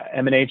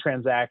M&A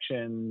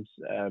transactions,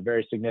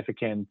 very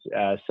significant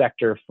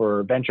sector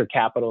for venture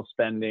capital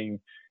spending,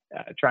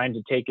 trying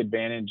to take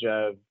advantage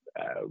of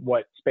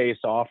what space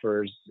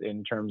offers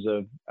in terms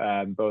of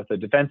both a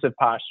defensive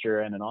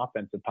posture and an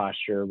offensive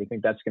posture. We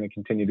think that's going to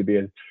continue to be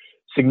a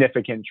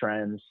significant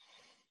trend.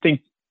 I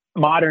think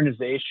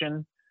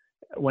modernization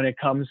when it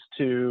comes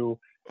to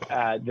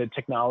the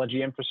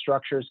technology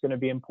infrastructure is going to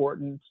be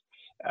important.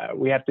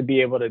 We have to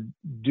be able to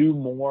do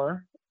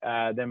more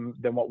than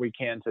what we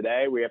can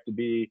today. We have to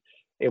be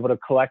able to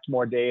collect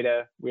more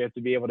data. We have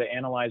to be able to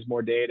analyze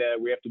more data.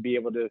 We have to be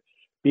able to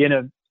be in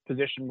a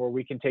position where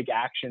we can take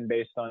action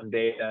based on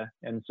data.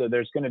 And so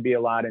there's going to be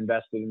a lot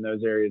invested in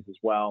those areas as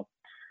well.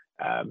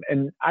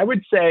 And I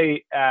would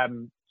say,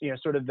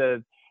 sort of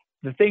the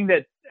thing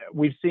that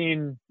we've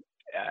seen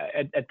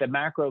at the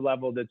macro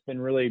level that's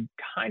been really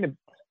kind of,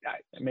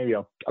 maybe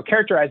I'll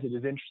characterize it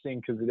as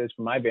interesting because it is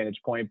from my vantage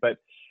point, but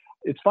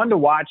it's fun to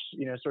watch,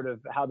 sort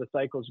of how the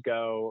cycles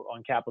go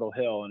on Capitol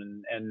Hill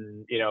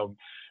and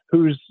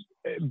whose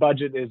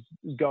budget is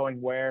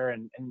going where.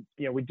 And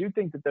we do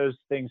think that those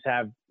things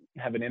have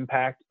an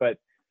impact, but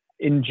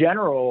in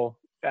general,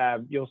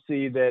 you'll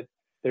see that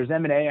there's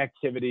M&A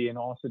activity in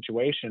all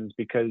situations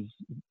because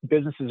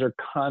businesses are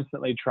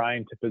constantly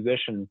trying to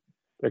position.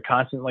 They're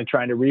constantly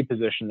trying to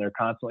reposition. They're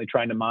constantly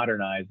trying to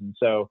modernize. And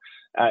so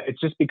it's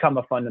just become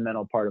a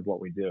fundamental part of what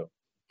we do.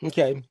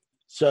 Okay.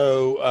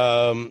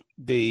 So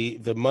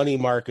the money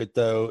market,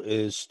 though,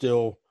 is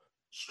still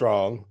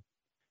strong.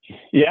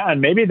 Yeah, and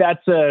maybe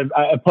that's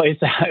a place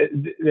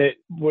that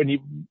when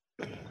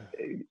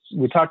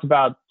we talked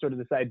about sort of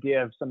this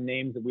idea of some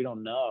names that we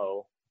don't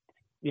know,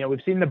 we've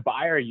seen the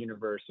buyer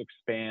universe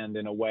expand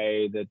in a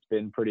way that's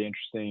been pretty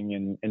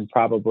interesting and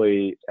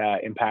probably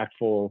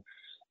impactful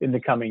in the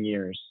coming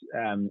years.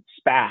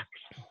 SPACs,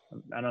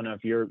 I don't know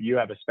if you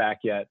have a SPAC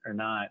yet or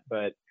not,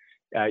 but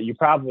you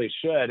probably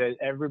should.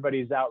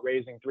 Everybody's out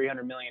raising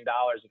 $300 million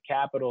of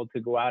capital to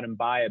go out and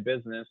buy a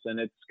business. And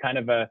it's kind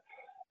of a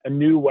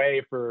new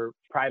way for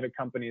private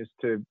companies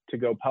to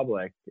go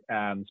public,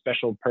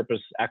 special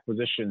purpose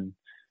acquisition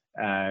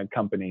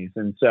companies.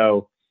 And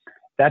so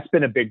that's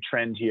been a big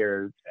trend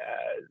here.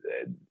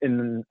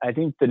 I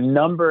think the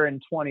number in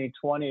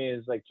 2020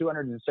 is like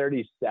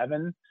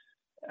 237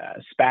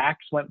 SPACs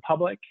went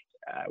public,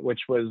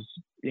 which was,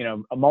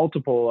 a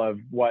multiple of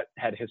what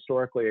had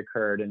historically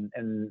occurred.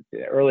 And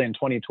early in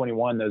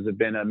 2021, those have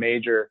been a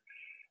major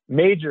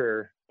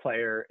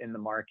player in the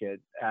market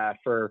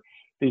for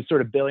these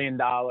sort of $1 billion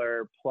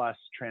plus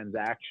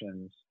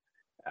transactions.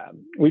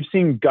 We've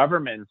seen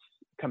governments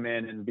come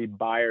in and be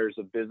buyers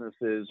of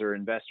businesses or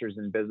investors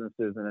in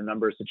businesses in a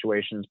number of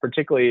situations,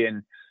 particularly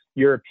in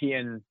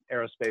European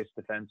aerospace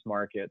defense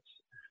markets.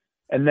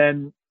 And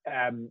then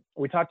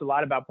we talked a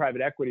lot about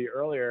private equity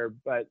earlier,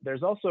 but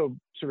there's also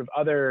sort of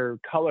other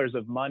colors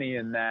of money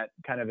in that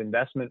kind of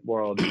investment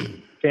world.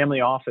 Family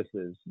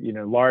offices,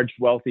 large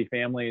wealthy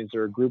families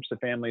or groups of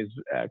families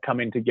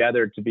coming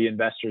together to be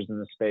investors in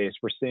the space.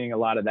 We're seeing a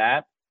lot of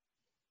that.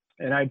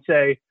 And I'd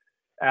say,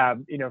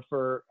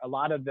 for a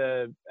lot of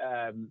the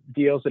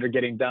deals that are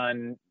getting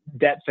done,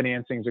 debt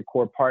financing is a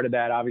core part of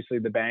that. Obviously,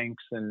 the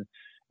banks and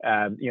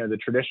the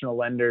traditional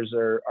lenders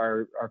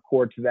are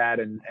core to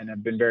that and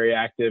have been very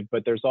active,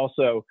 but there's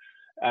also,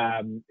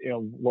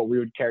 what we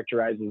would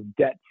characterize as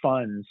debt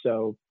funds.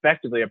 So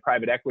effectively a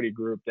private equity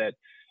group that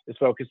is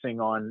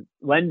focusing on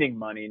lending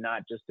money,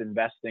 not just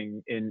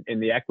investing in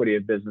the equity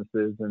of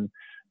businesses. And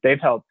they've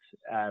helped,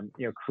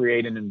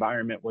 create an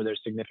environment where there's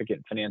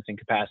significant financing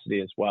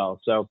capacity as well.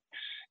 So,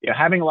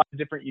 having a lot of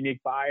different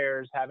unique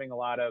buyers, having a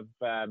lot of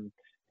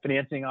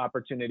financing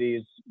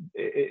opportunities,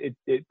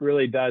 it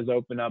really does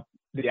open up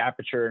the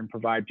aperture and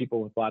provide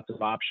people with lots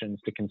of options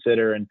to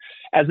consider. And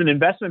as an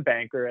investment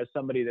banker, as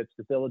somebody that's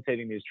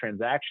facilitating these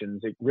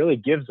transactions, it really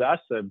gives us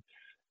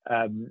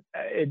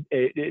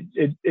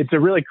it's a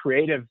really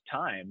creative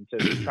time to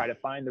try to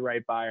find the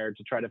right buyer,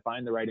 to try to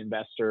find the right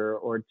investor,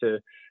 or to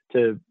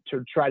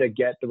try to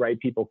get the right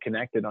people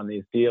connected on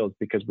these deals,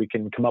 because we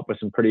can come up with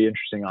some pretty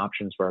interesting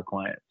options for our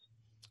clients.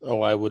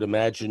 Oh, I would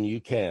imagine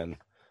you can.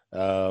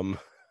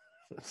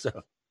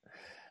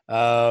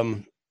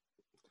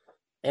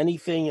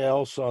 Anything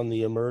else on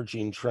the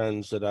emerging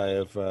trends that I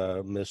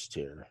have missed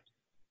here?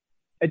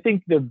 I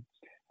think the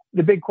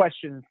big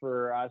question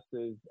for us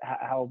is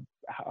how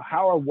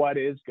or what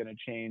is going to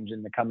change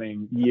in the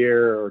coming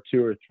year or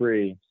two or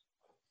three.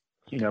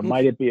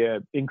 Might it be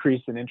an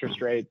increase in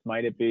interest rates?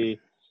 Might it be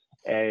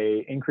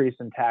a increase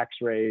in tax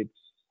rates?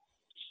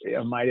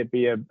 Might it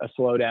be a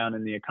slowdown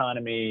in the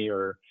economy?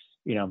 Or,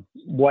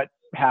 what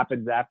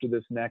happens after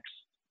this next,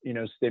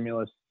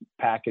 stimulus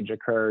package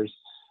occurs?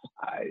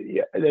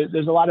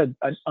 There's a lot of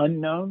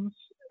unknowns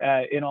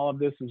in all of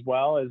this as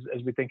well as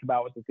we think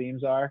about what the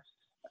themes are.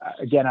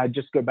 Again, I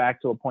just go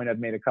back to a point I've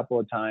made a couple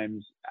of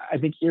times. I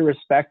think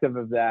irrespective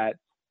of that,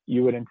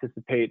 you would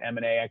anticipate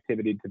M&A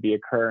activity to be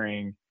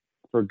occurring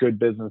for good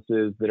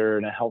businesses that are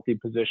in a healthy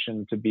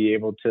position to be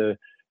able to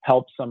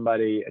help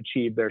somebody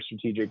achieve their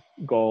strategic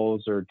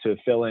goals or to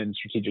fill in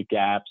strategic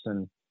gaps.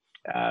 And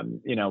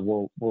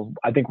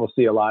I think we'll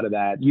see a lot of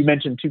that. You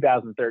mentioned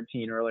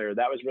 2013 earlier.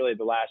 That was really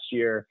the last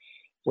year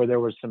where there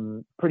were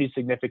some pretty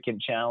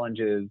significant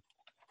challenges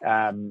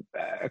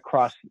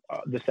across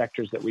the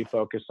sectors that we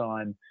focus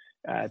on.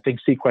 Think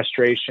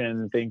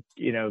sequestration,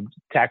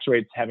 tax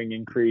rates having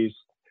increased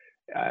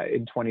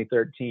in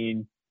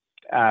 2013.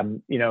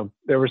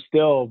 There were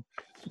still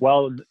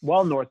well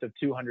north of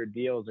 200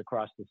 deals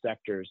across the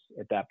sectors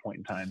at that point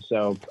in time.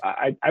 So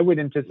I would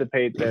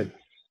anticipate that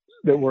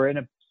we're in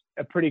a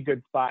pretty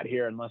good spot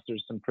here, unless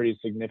there's some pretty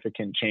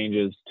significant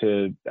changes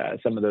to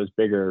some of those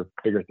bigger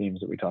themes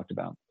that we talked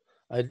about.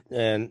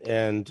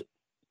 And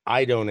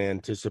I don't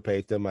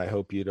anticipate them. I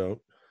hope you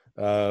don't.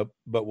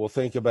 But we'll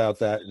think about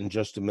that in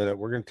just a minute.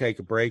 We're going to take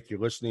a break. You're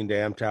listening to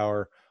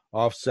Amtower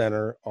Off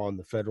Center on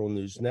the Federal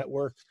News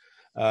Network.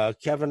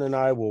 Kevin and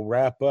I will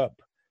wrap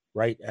up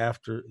right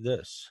after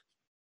this.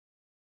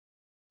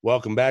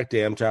 Welcome back to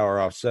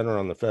Amtower Off Center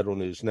on the Federal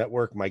News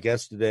Network. My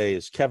guest today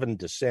is Kevin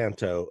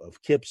DeSanto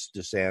of Kips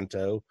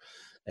DeSanto,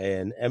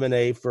 an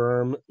M&A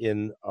firm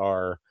in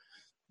our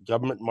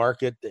government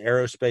market, the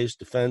aerospace,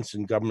 defense,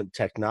 and government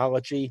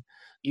technology.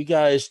 You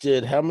guys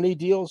did how many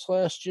deals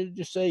last year? Did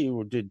you say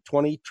you did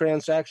 20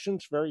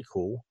 transactions? Very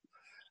cool.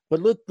 But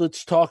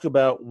let's talk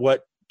about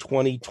what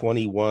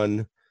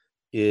 2021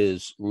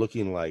 is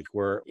looking like.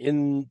 We're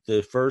in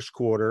the first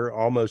quarter,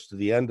 almost to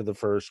the end of the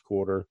first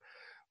quarter.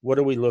 What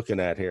are we looking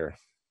at here?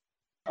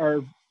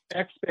 Our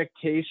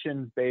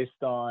expectations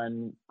based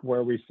on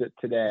where we sit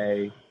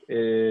today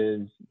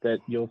is that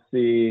you'll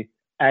see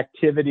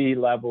activity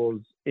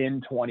levels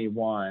in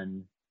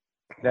 21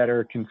 that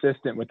are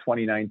consistent with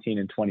 2019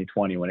 and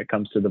 2020 when it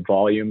comes to the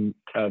volume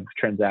of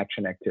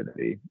transaction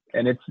activity.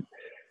 And it's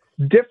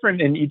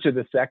different in each of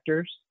the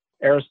sectors.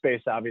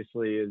 Aerospace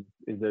obviously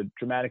is a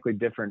dramatically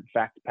different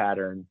fact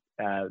pattern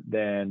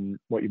than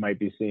what you might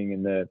be seeing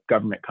in the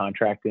government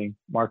contracting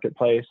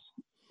marketplace.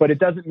 But it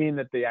doesn't mean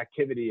that the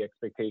activity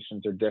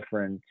expectations are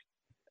different.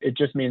 It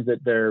just means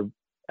that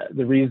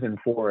the reason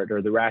for it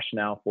or the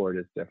rationale for it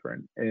is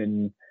different.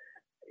 In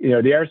the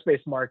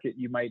aerospace market,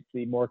 you might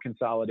see more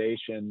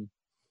consolidation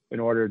in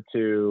order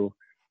to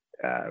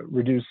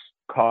reduce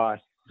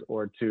costs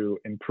or to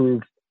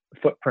improve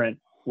footprint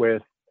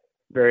with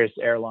various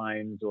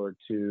airlines, or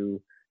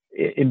to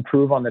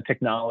improve on the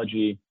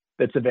technology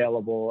that's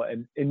available,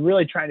 and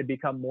really trying to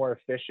become more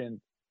efficient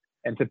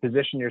and to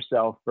position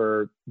yourself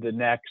for the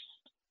next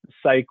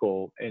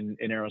cycle in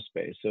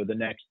aerospace. So the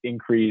next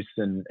increase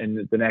and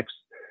the next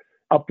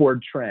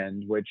upward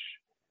trend, which,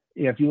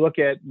 if you look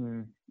at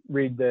and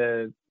read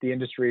the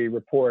industry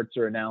reports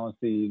or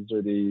analyses,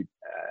 or the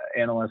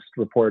analyst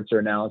reports or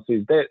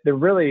analyses, there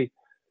really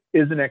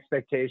is an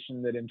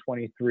expectation that in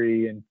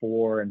 23 and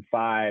 4 and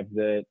 5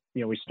 that,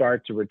 we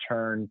start to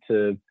return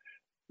to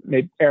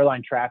maybe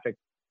airline traffic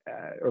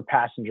or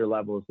passenger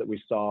levels that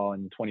we saw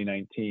in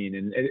 2019.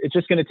 And it's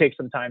just going to take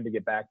some time to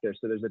get back there.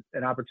 So there's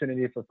an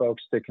opportunity for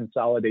folks to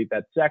consolidate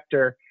that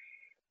sector,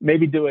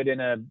 maybe do it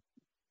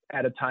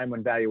at a time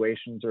when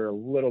valuations are a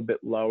little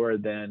bit lower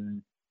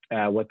than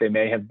what they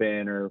may have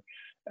been, or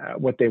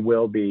what they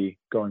will be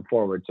going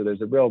forward. So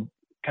there's a real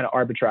kind of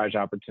arbitrage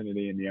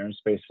opportunity in the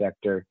aerospace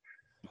sector.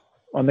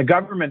 On the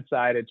government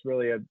side, it's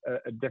really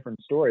a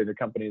different story. The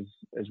companies,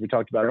 as we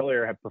talked about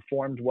earlier, have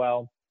performed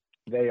well.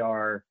 They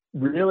are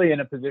really in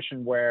a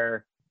position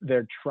where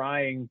they're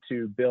trying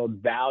to build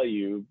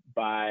value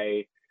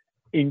by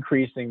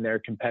increasing their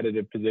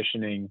competitive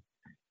positioning,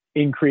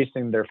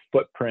 increasing their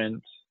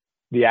footprint,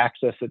 the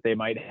access that they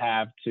might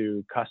have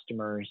to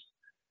customers,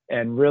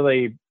 and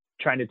really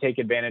trying to take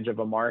advantage of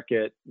a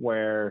market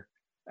where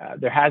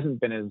there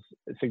hasn't been as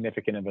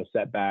significant of a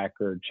setback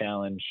or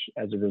challenge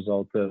as a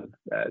result of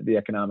the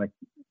economic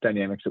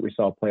dynamics that we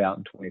saw play out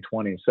in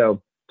 2020. So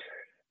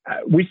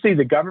we see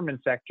the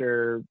government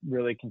sector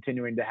really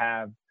continuing to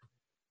have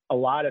a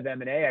lot of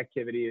M&A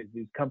activity as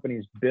these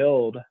companies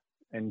build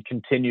and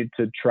continue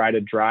to try to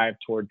drive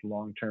towards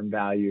long-term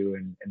value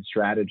and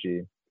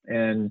strategy.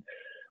 And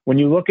when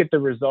you look at the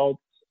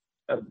results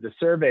of the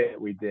survey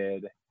that we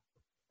did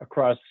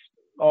across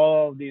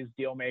all of these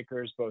deal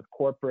makers, both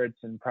corporates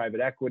and private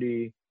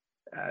equity,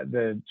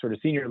 the sort of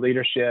senior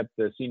leadership,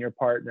 the senior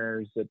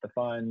partners at the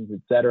funds,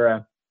 et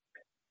cetera,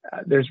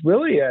 there's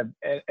really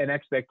an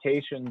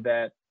expectation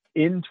that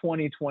in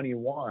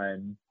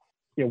 2021,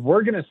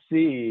 we're going to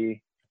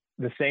see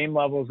the same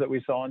levels that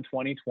we saw in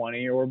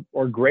 2020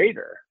 or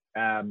greater.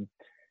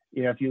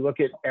 If you look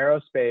at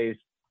aerospace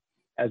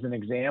as an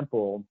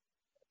example,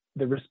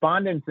 the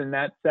respondents in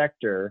that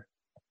sector,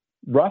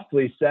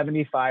 roughly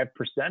 75%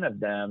 of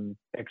them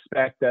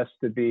expect us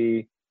to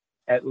be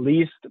at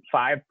least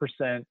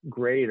 5%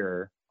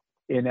 greater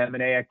in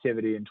M&A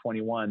activity in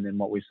 21 than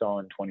what we saw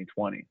in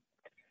 2020.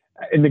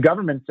 In the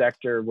government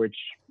sector, which,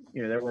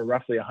 there were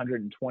roughly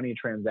 120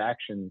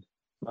 transactions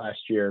last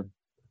year,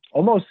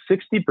 almost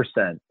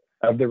 60%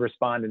 of the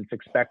respondents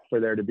expect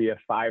for there to be a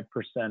 5%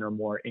 or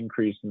more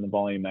increase in the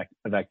volume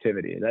of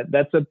activity.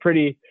 That's a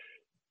pretty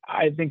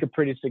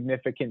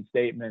significant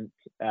statement.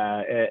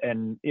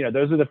 And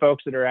those are the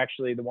folks that are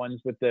actually the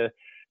ones with the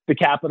the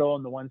capital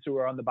and the ones who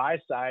are on the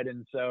buy side.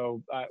 And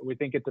so we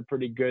think it's a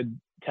pretty good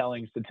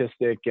telling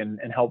statistic and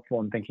helpful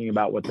in thinking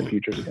about what the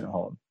future is going to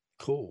hold.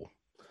 Cool.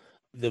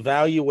 The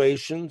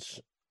valuations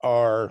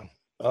are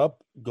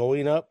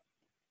going up?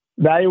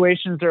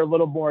 Valuations are a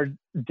little more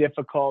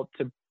difficult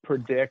to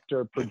predict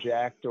or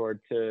project or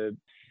to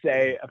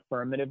say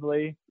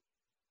affirmatively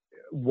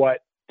what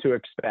to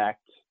expect.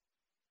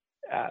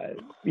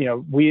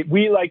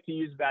 We like to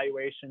use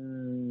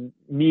valuation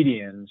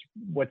medians.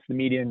 What's the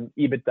median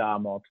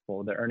EBITDA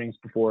multiple, the earnings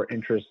before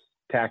interest,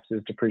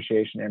 taxes,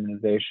 depreciation,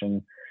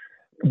 amortization?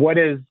 What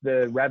is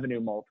the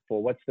revenue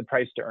multiple? What's the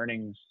price to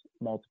earnings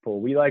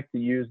multiple? We like to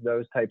use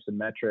those types of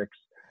metrics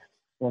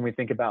when we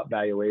think about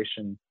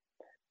valuation.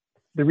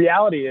 The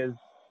reality is,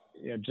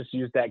 just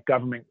use that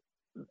government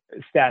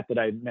stat that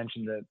I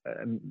mentioned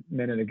a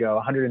minute ago,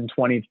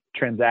 120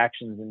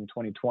 transactions in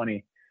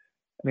 2020.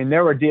 I mean,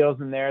 there were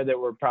deals in there that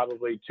were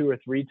probably 2 or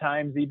 3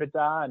 times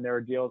EBITDA, and there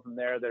were deals in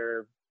there that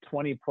are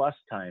 20 plus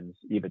times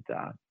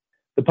EBITDA.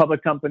 The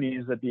public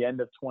companies at the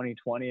end of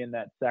 2020 in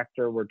that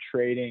sector were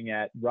trading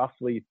at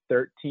roughly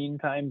 13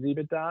 times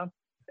EBITDA.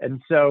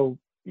 And so,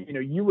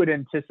 you would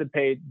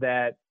anticipate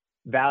that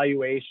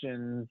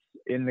valuations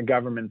in the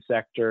government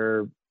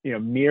sector,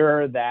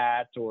 mirror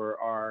that or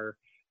are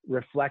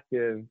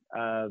reflective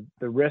of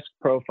the risk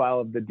profile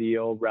of the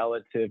deal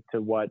relative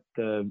to what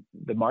the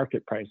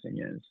market pricing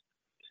is.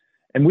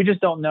 And we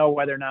just don't know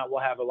whether or not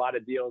we'll have a lot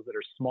of deals that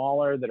are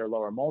smaller, that are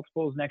lower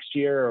multiples next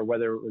year, or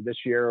whether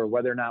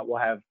or not we'll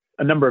have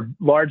a number of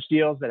large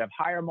deals that have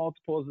higher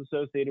multiples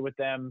associated with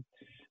them.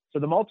 So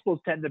the multiples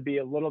tend to be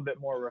a little bit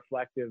more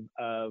reflective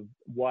of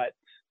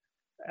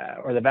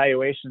or the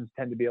valuations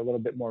tend to be a little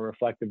bit more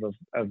reflective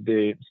of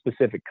the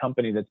specific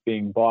company that's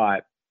being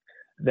bought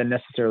than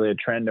necessarily a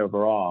trend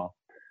overall.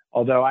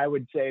 Although I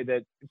would say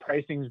that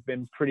pricing's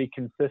been pretty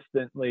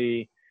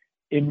consistently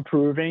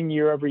improving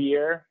year over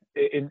year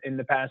in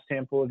the past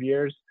handful of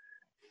years,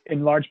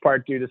 in large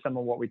part due to some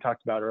of what we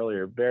talked about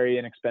earlier. Very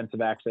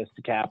inexpensive access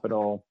to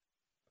capital,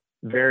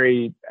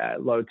 very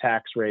low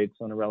tax rates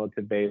on a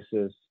relative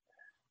basis,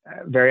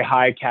 very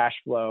high cash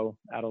flow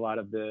at a lot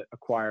of the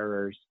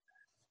acquirers.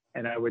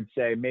 And I would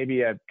say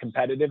maybe a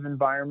competitive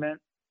environment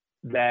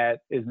that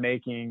is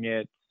making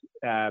it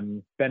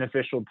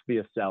beneficial to be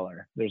a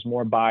seller. There's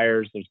more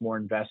buyers, there's more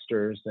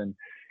investors, and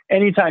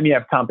anytime you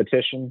have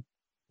competition,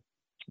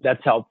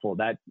 that's helpful.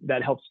 That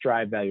helps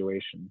drive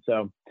valuation.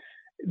 So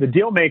the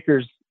deal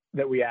makers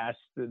that we asked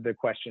the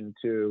question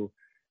to,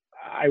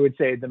 I would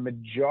say the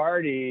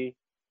majority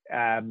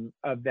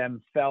of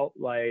them felt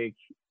like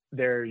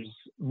there's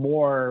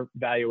more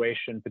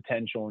valuation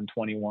potential in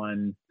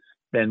 21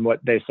 than what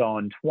they saw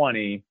in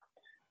 20.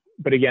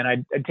 But again,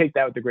 I'd take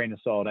that with a grain of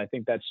salt. I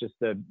think that's just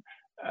a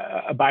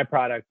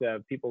byproduct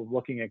of people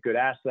looking at good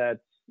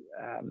assets,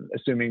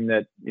 assuming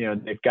that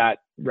they've got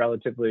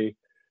relatively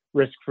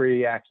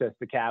risk-free access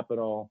to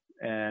capital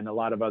and a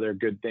lot of other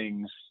good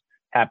things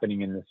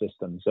happening in the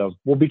system. So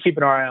we'll be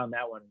keeping our eye on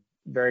that one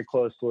very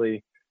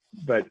closely,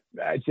 but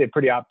I'd say a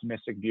pretty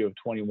optimistic view of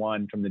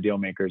 21 from the deal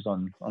makers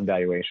on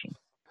valuation.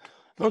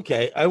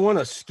 Okay, I want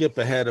to skip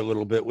ahead a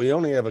little bit. We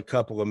only have a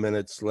couple of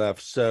minutes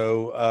left.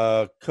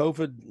 So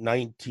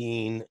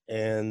COVID-19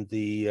 and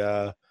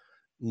the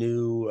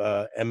new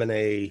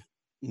M&A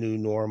new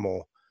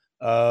normal.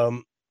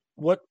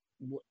 What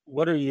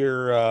are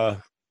your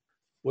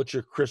what's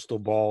your crystal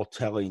ball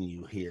telling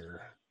you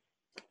here?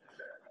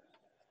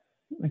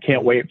 I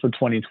can't wait for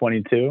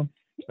 2022.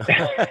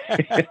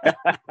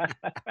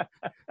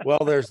 Well,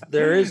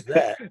 there is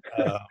that.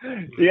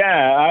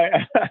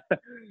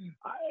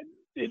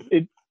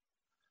 It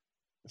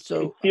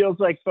feels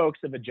like folks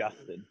have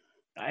adjusted.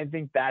 I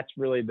think that's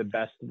really the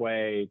best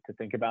way to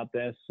think about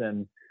this.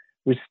 And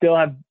we still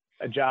have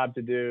a job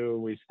to do.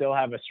 We still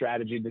have a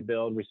strategy to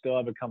build. We still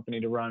have a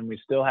company to run. We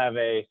still have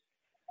a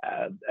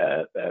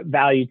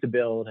value to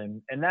build.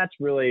 And that's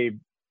really,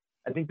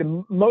 I think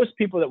the most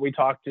people that we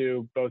talk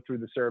to, both through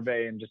the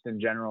survey and just in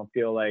general,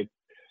 feel like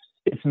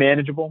it's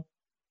manageable.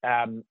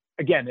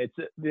 Again, it's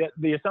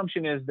the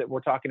assumption is that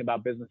we're talking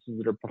about businesses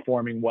that are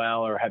performing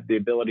well or have the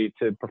ability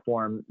to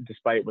perform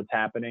despite what's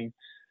happening.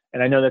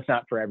 And I know that's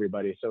not for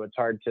everybody, so it's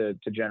hard to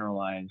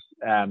generalize.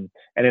 And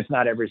it's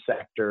not every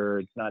sector,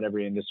 it's not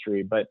every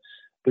industry. But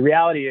the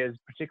reality is,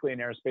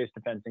 particularly in aerospace,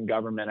 defense, and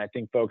government, I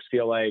think folks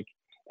feel like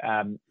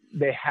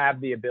they have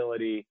the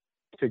ability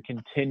to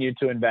continue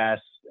to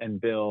invest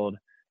and build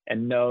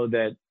and know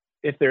that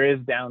if there is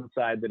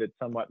downside, that it's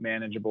somewhat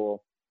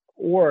manageable,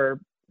 or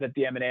that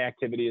the M&A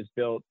activity is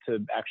built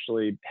to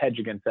actually hedge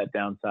against that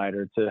downside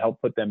or to help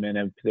put them in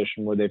a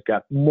position where they've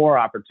got more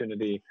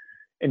opportunity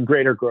and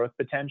greater growth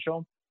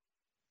potential.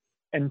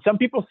 And some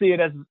people see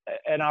it as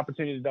an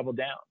opportunity to double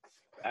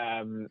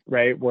down,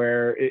 right?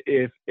 Where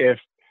if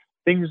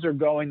things are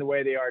going the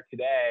way they are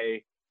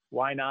today,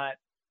 why not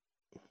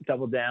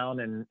double down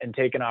and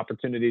take an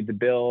opportunity to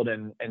build,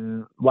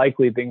 and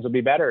likely things will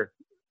be better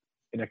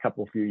in a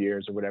few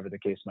years or whatever the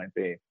case might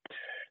be.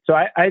 So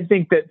I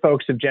think that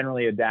folks have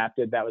generally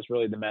adapted. That was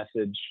really the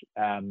message.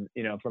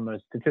 From a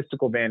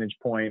statistical vantage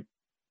point,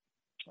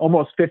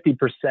 almost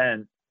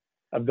 50%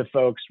 of the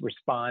folks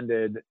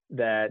responded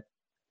that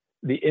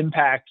the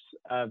impacts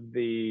of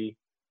the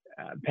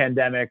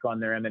pandemic on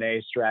their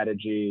M&A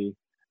strategy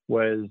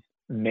was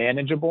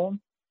manageable,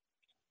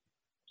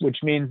 which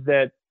means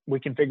that we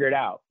can figure it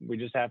out. We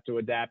just have to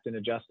adapt and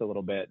adjust a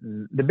little bit.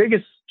 And the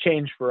biggest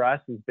change for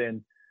us has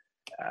been,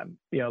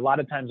 a lot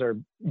of times our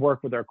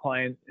work with our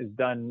clients is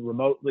done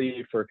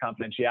remotely for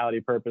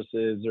confidentiality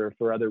purposes or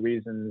for other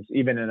reasons,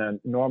 even in a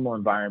normal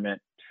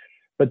environment.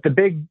 But the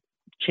big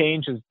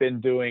change has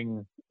been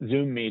doing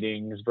Zoom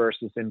meetings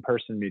versus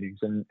in-person meetings.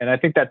 And I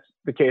think that's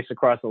the case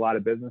across a lot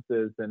of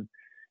businesses. And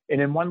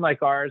in one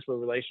like ours, where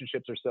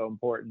relationships are so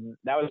important,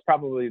 that was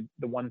probably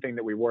the one thing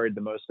that we worried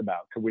the most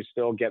about. Could we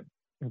still get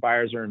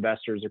buyers or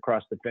investors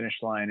across the finish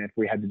line if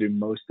we had to do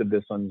most of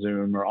this on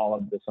Zoom or all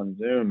of this on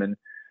Zoom? And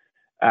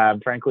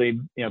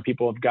frankly,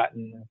 people have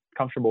gotten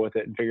comfortable with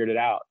it and figured it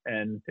out.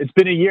 And it's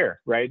been a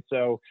year, right?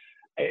 So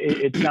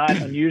it's not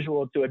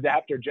unusual to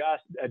adapt or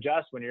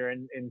adjust when you're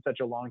in such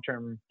a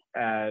long-term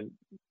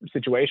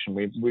situation.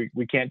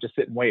 We can't just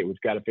sit and wait. We've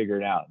got to figure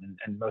it out,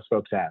 and most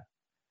folks have.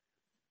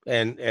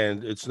 And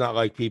it's not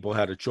like people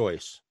had a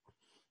choice.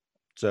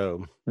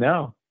 So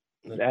no,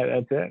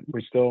 that's it.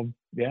 We still,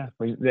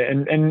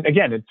 and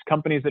again, it's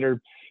companies that are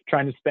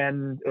trying to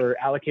spend or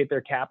allocate their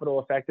capital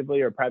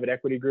effectively, or private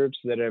equity groups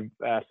that have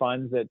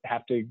funds that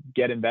have to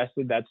get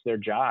invested. That's their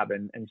job.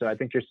 And so I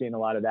think you're seeing a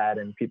lot of that,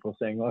 and people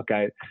saying, look,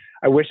 I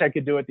wish I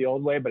could do it the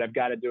old way, but I've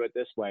got to do it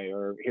this way,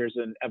 or here's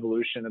an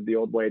evolution of the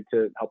old way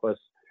to help us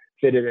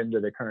fit it into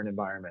the current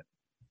environment.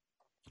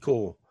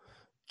 Cool.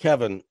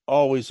 Kevin,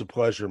 always a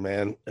pleasure,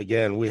 man.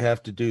 Again, we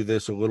have to do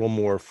this a little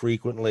more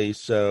frequently.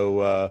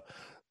 So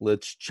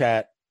let's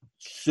chat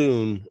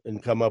soon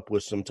and come up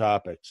with some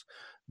topics.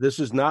 This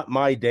is not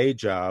my day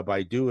job.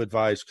 I do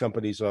advise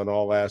companies on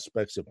all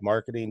aspects of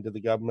marketing to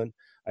the government.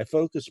 I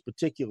focus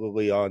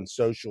particularly on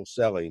social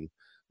selling,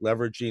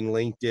 leveraging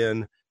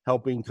LinkedIn,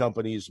 helping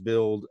companies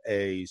build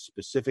a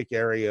specific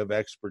area of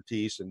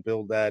expertise and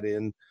build that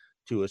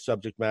into a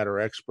subject matter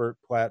expert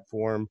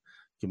platform,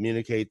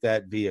 communicate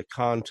that via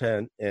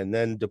content, and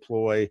then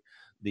deploy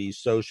the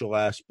social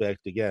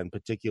aspect, again,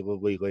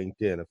 particularly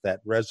LinkedIn. If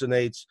that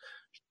resonates,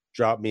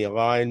 drop me a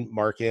line,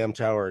 Mark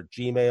Amtower at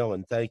Gmail,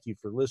 and thank you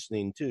for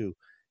listening to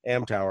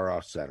Amtower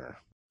Off Center.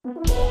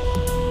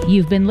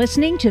 You've been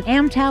listening to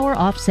Amtower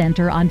Off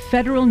Center on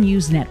Federal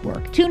News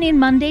Network. Tune in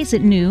Mondays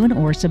at noon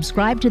or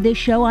subscribe to this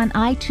show on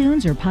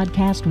iTunes or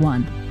Podcast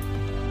One.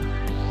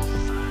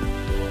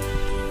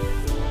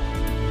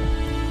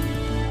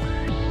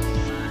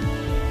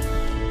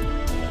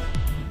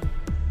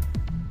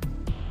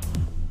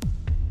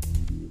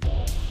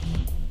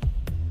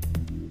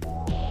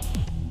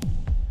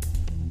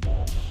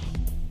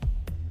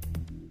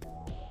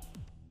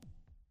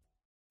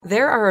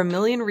 There are a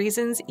million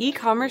reasons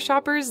e-commerce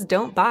shoppers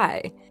don't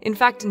buy. In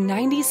fact,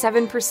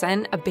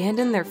 97%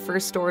 abandon their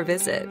first store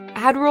visit.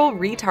 AdRoll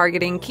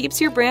retargeting keeps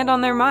your brand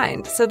on their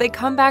mind, so they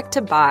come back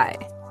to buy.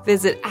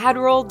 Visit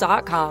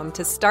adroll.com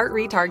to start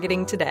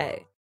retargeting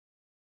today.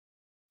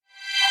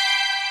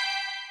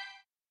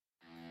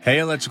 Hey,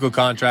 electrical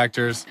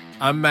contractors.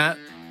 I'm Matt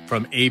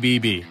from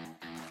ABB.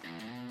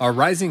 Are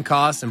rising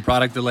costs and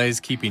product delays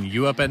keeping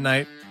you up at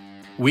night?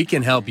 We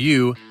can help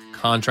you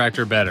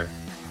contractor better.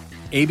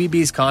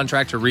 ABB's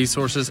contractor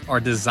resources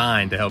are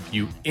designed to help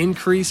you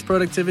increase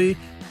productivity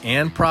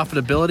and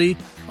profitability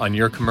on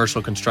your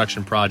commercial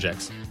construction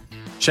projects.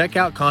 Check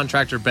out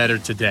Contractor Better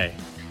today.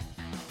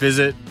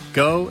 Visit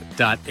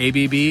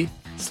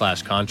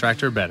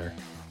go.abb/contractorbetter.